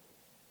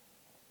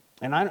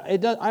 And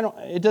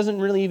it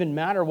doesn't really even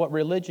matter what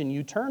religion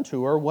you turn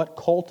to or what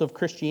cult of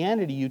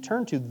Christianity you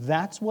turn to.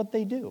 That's what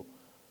they do.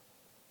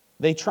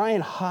 They try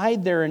and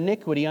hide their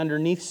iniquity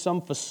underneath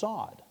some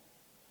facade.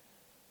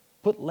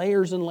 Put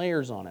layers and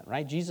layers on it,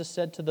 right? Jesus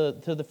said to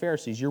the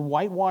Pharisees, you're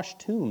whitewashed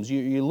tombs.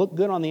 You look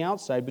good on the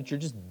outside, but you're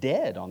just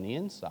dead on the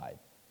inside.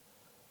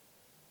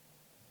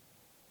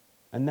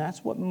 And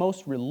that's what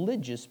most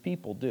religious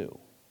people do.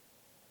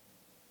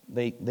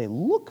 They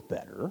look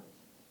better,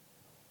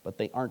 but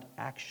they aren't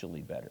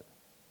actually better.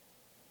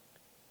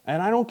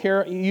 And I don't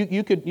care,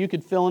 you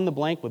could fill in the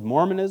blank with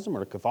Mormonism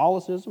or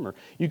Catholicism, or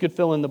you could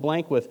fill in the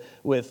blank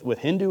with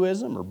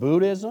Hinduism or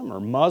Buddhism or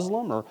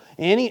Muslim or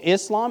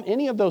Islam,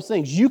 any of those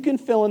things. You can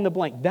fill in the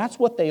blank. That's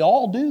what they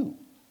all do.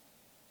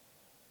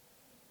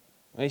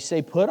 They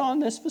say, put on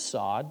this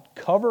facade,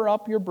 cover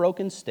up your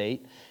broken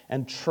state,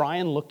 and try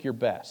and look your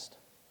best.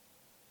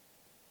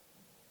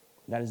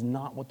 That is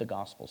not what the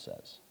gospel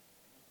says.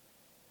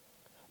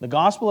 The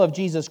gospel of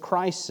Jesus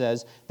Christ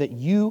says that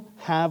you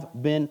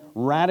have been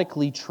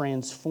radically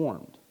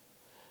transformed.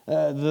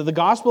 The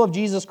gospel of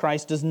Jesus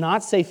Christ does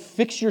not say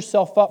fix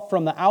yourself up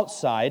from the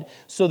outside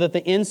so that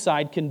the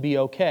inside can be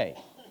okay.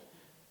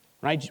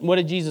 Right? What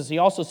did Jesus? He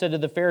also said to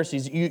the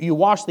Pharisees, you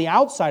wash the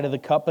outside of the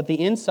cup, but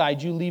the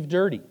inside you leave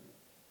dirty.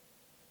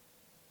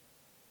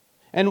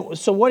 And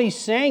so what he's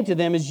saying to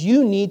them is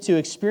you need to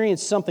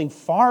experience something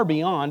far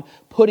beyond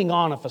putting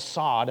on a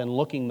facade and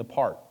looking the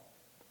part.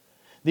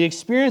 The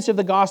experience of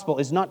the gospel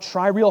is not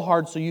try real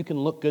hard so you can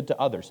look good to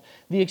others.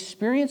 The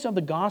experience of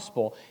the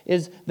gospel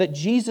is that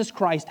Jesus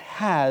Christ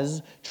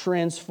has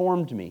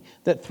transformed me.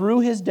 That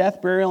through his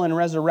death, burial, and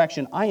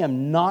resurrection, I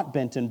am not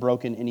bent and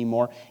broken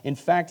anymore. In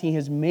fact, he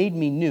has made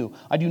me new.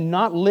 I do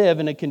not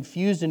live in a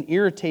confused and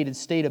irritated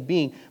state of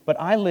being,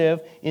 but I live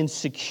in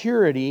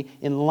security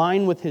in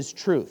line with his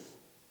truth.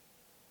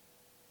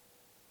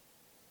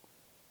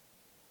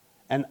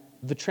 And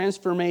the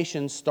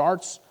transformation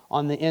starts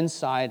on the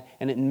inside,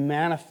 and it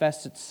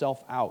manifests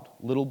itself out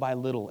little by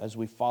little as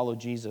we follow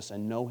Jesus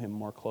and know him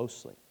more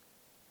closely.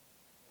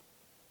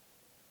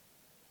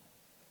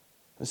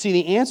 See,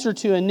 the answer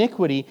to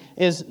iniquity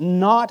is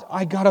not,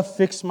 I gotta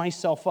fix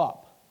myself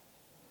up.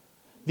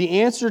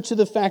 The answer to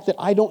the fact that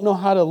I don't know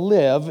how to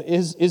live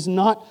is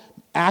not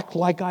act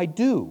like I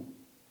do.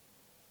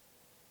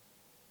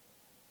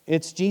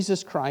 It's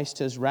Jesus Christ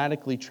has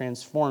radically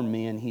transformed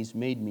me and he's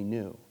made me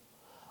new.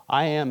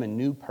 I am a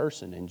new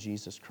person in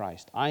Jesus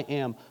Christ. I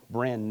am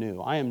brand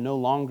new. I am no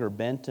longer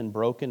bent and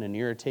broken and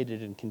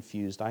irritated and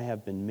confused. I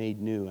have been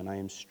made new and I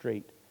am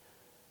straight.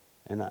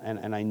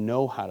 And I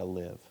know how to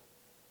live.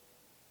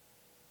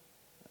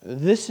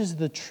 This is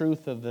the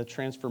truth of the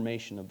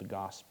transformation of the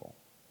gospel.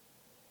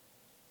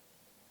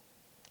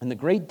 And the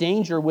great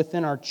danger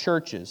within our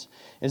churches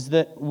is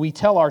that we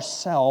tell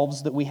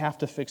ourselves that we have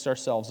to fix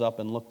ourselves up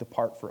and look the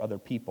part for other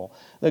people.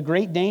 The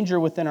great danger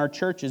within our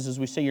churches is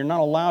we say you're not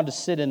allowed to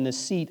sit in this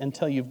seat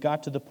until you've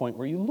got to the point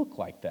where you look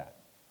like that.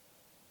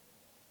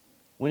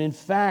 When in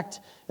fact,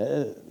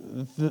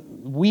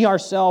 we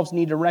ourselves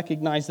need to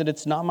recognize that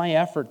it's not my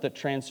effort that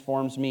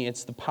transforms me,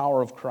 it's the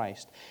power of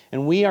Christ.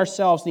 And we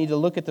ourselves need to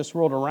look at this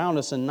world around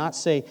us and not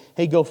say,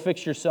 hey, go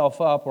fix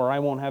yourself up or I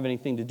won't have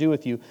anything to do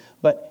with you.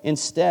 But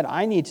instead,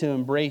 I need to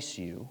embrace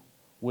you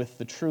with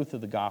the truth of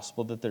the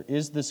gospel that there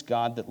is this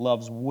God that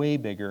loves way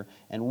bigger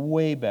and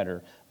way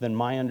better than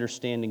my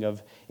understanding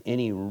of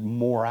any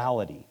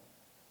morality.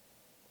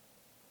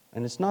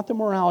 And it's not that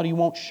morality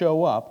won't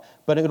show up,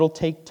 but it'll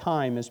take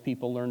time as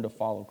people learn to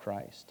follow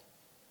Christ.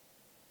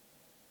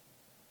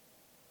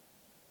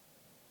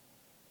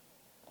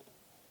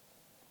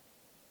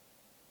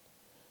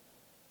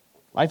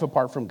 Life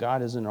apart from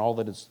God isn't all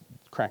that it's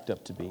cracked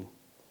up to be.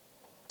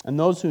 And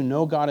those who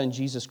know God and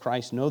Jesus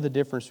Christ know the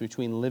difference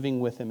between living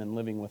with him and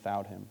living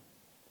without him.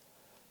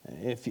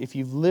 If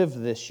you've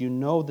lived this, you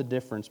know the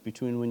difference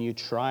between when you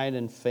tried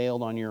and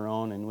failed on your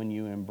own and when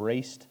you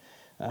embraced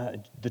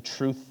the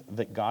truth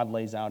that God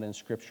lays out in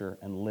Scripture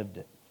and lived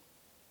it.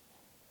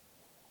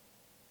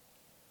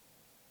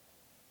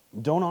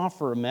 Don't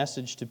offer a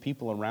message to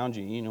people around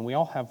you. You know, we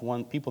all have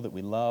people that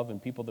we love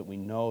and people that we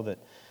know that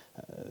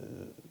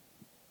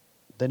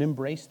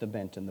embrace the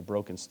bent and the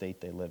broken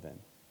state they live in.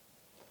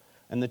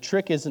 And the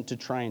trick isn't to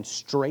try and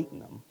straighten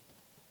them.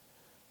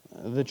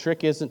 The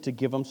trick isn't to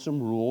give them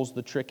some rules.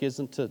 The trick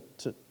isn't to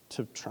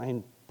try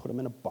and put them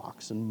in a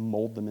box and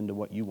mold them into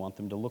what you want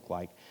them to look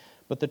like.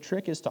 But the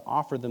trick is to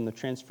offer them the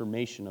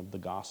transformation of the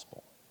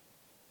gospel.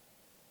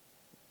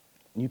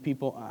 You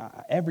people,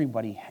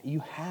 everybody, you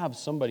have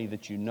somebody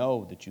that you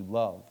know, that you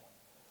love.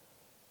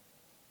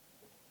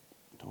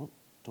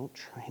 Don't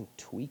try and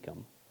tweak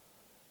them.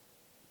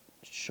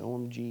 Show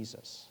them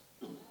Jesus.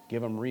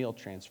 Give them real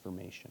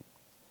transformation.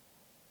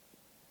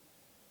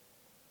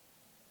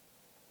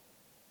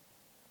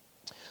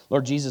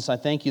 Lord Jesus, I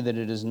thank you that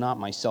it is not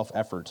my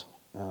self-effort.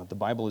 The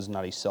Bible is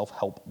not a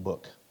self-help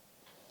book.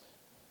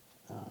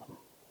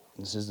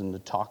 This isn't a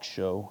talk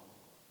show.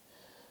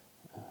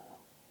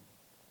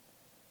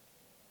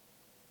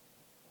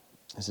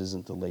 This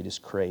isn't the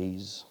latest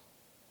craze.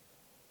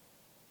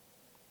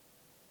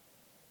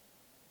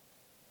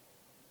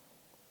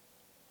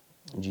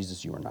 And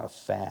Jesus, you are not a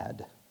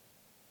fad.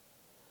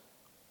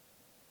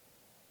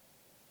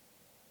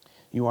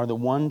 You are the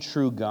one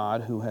true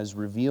God who has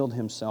revealed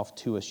himself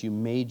to us. You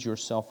made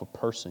yourself a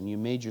person. You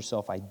made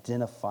yourself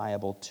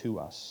identifiable to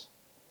us.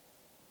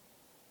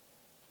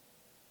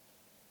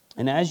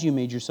 And as you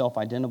made yourself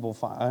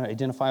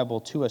identifiable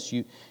to us,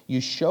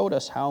 you showed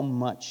us how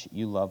much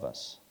you love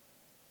us.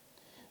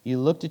 You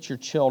looked at your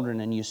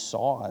children and you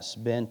saw us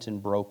bent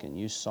and broken.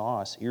 You saw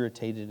us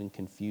irritated and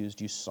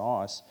confused. You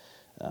saw us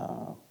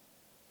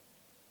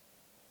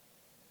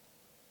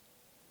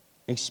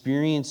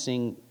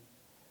experiencing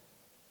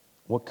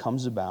what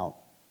comes about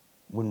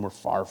when we're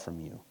far from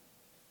you.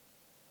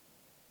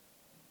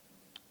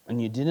 And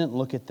you didn't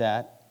look at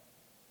that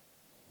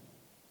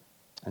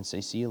and say,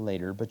 see you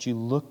later, but you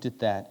looked at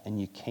that and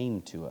you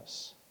came to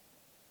us.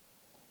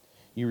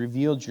 You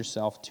revealed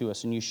yourself to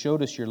us, and you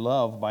showed us your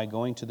love by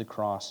going to the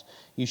cross.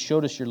 You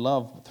showed us your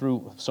love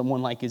through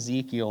someone like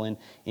Ezekiel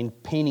in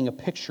painting a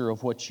picture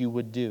of what you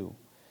would do.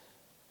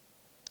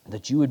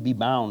 That you would be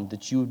bound,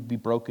 that you would be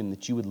broken,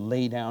 that you would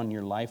lay down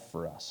your life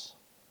for us.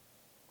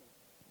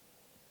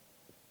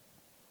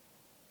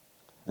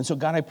 And so,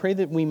 God, I pray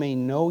that we may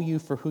know you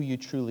for who you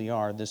truly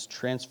are, this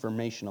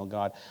transformational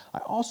God. I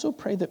also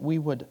pray that we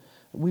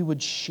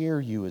would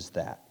share you as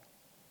that.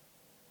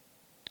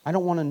 I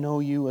don't want to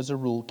know you as a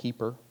rule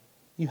keeper.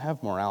 You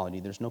have morality,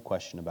 there's no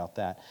question about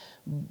that.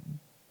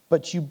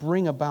 But you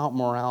bring about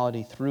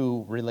morality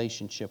through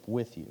relationship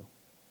with you.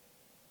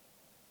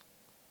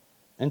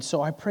 And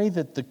so I pray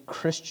that the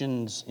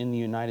Christians in the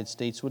United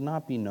States would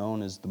not be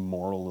known as the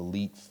moral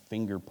elite,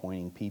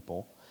 finger-pointing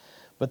people,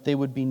 but they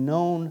would be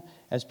known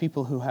as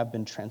people who have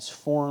been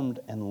transformed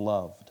and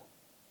loved.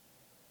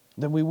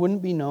 That we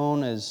wouldn't be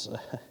known as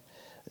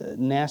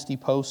nasty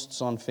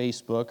posts on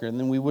Facebook, and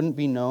then we wouldn't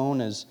be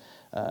known as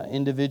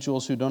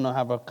individuals who don't know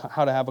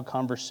how to have a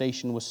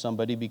conversation with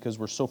somebody because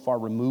we're so far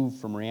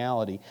removed from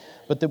reality,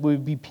 but that we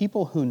would be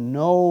people who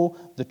know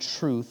the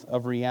truth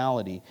of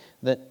reality,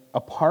 that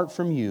apart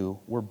from you,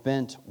 we're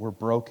bent, we're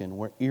broken,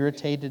 we're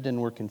irritated,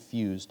 and we're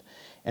confused,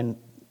 and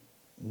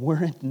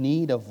we're in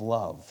need of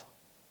love.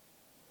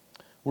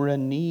 We're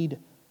in need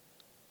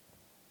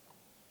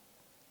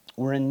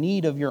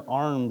of your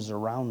arms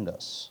around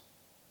us.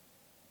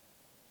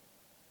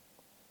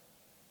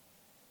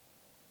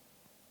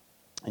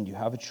 And you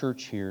have a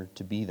church here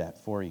to be that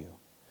for you.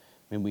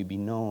 May we be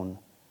known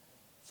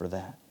for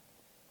that.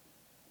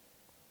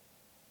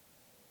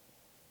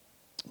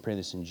 I pray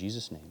this in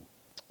Jesus' name.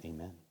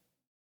 Amen.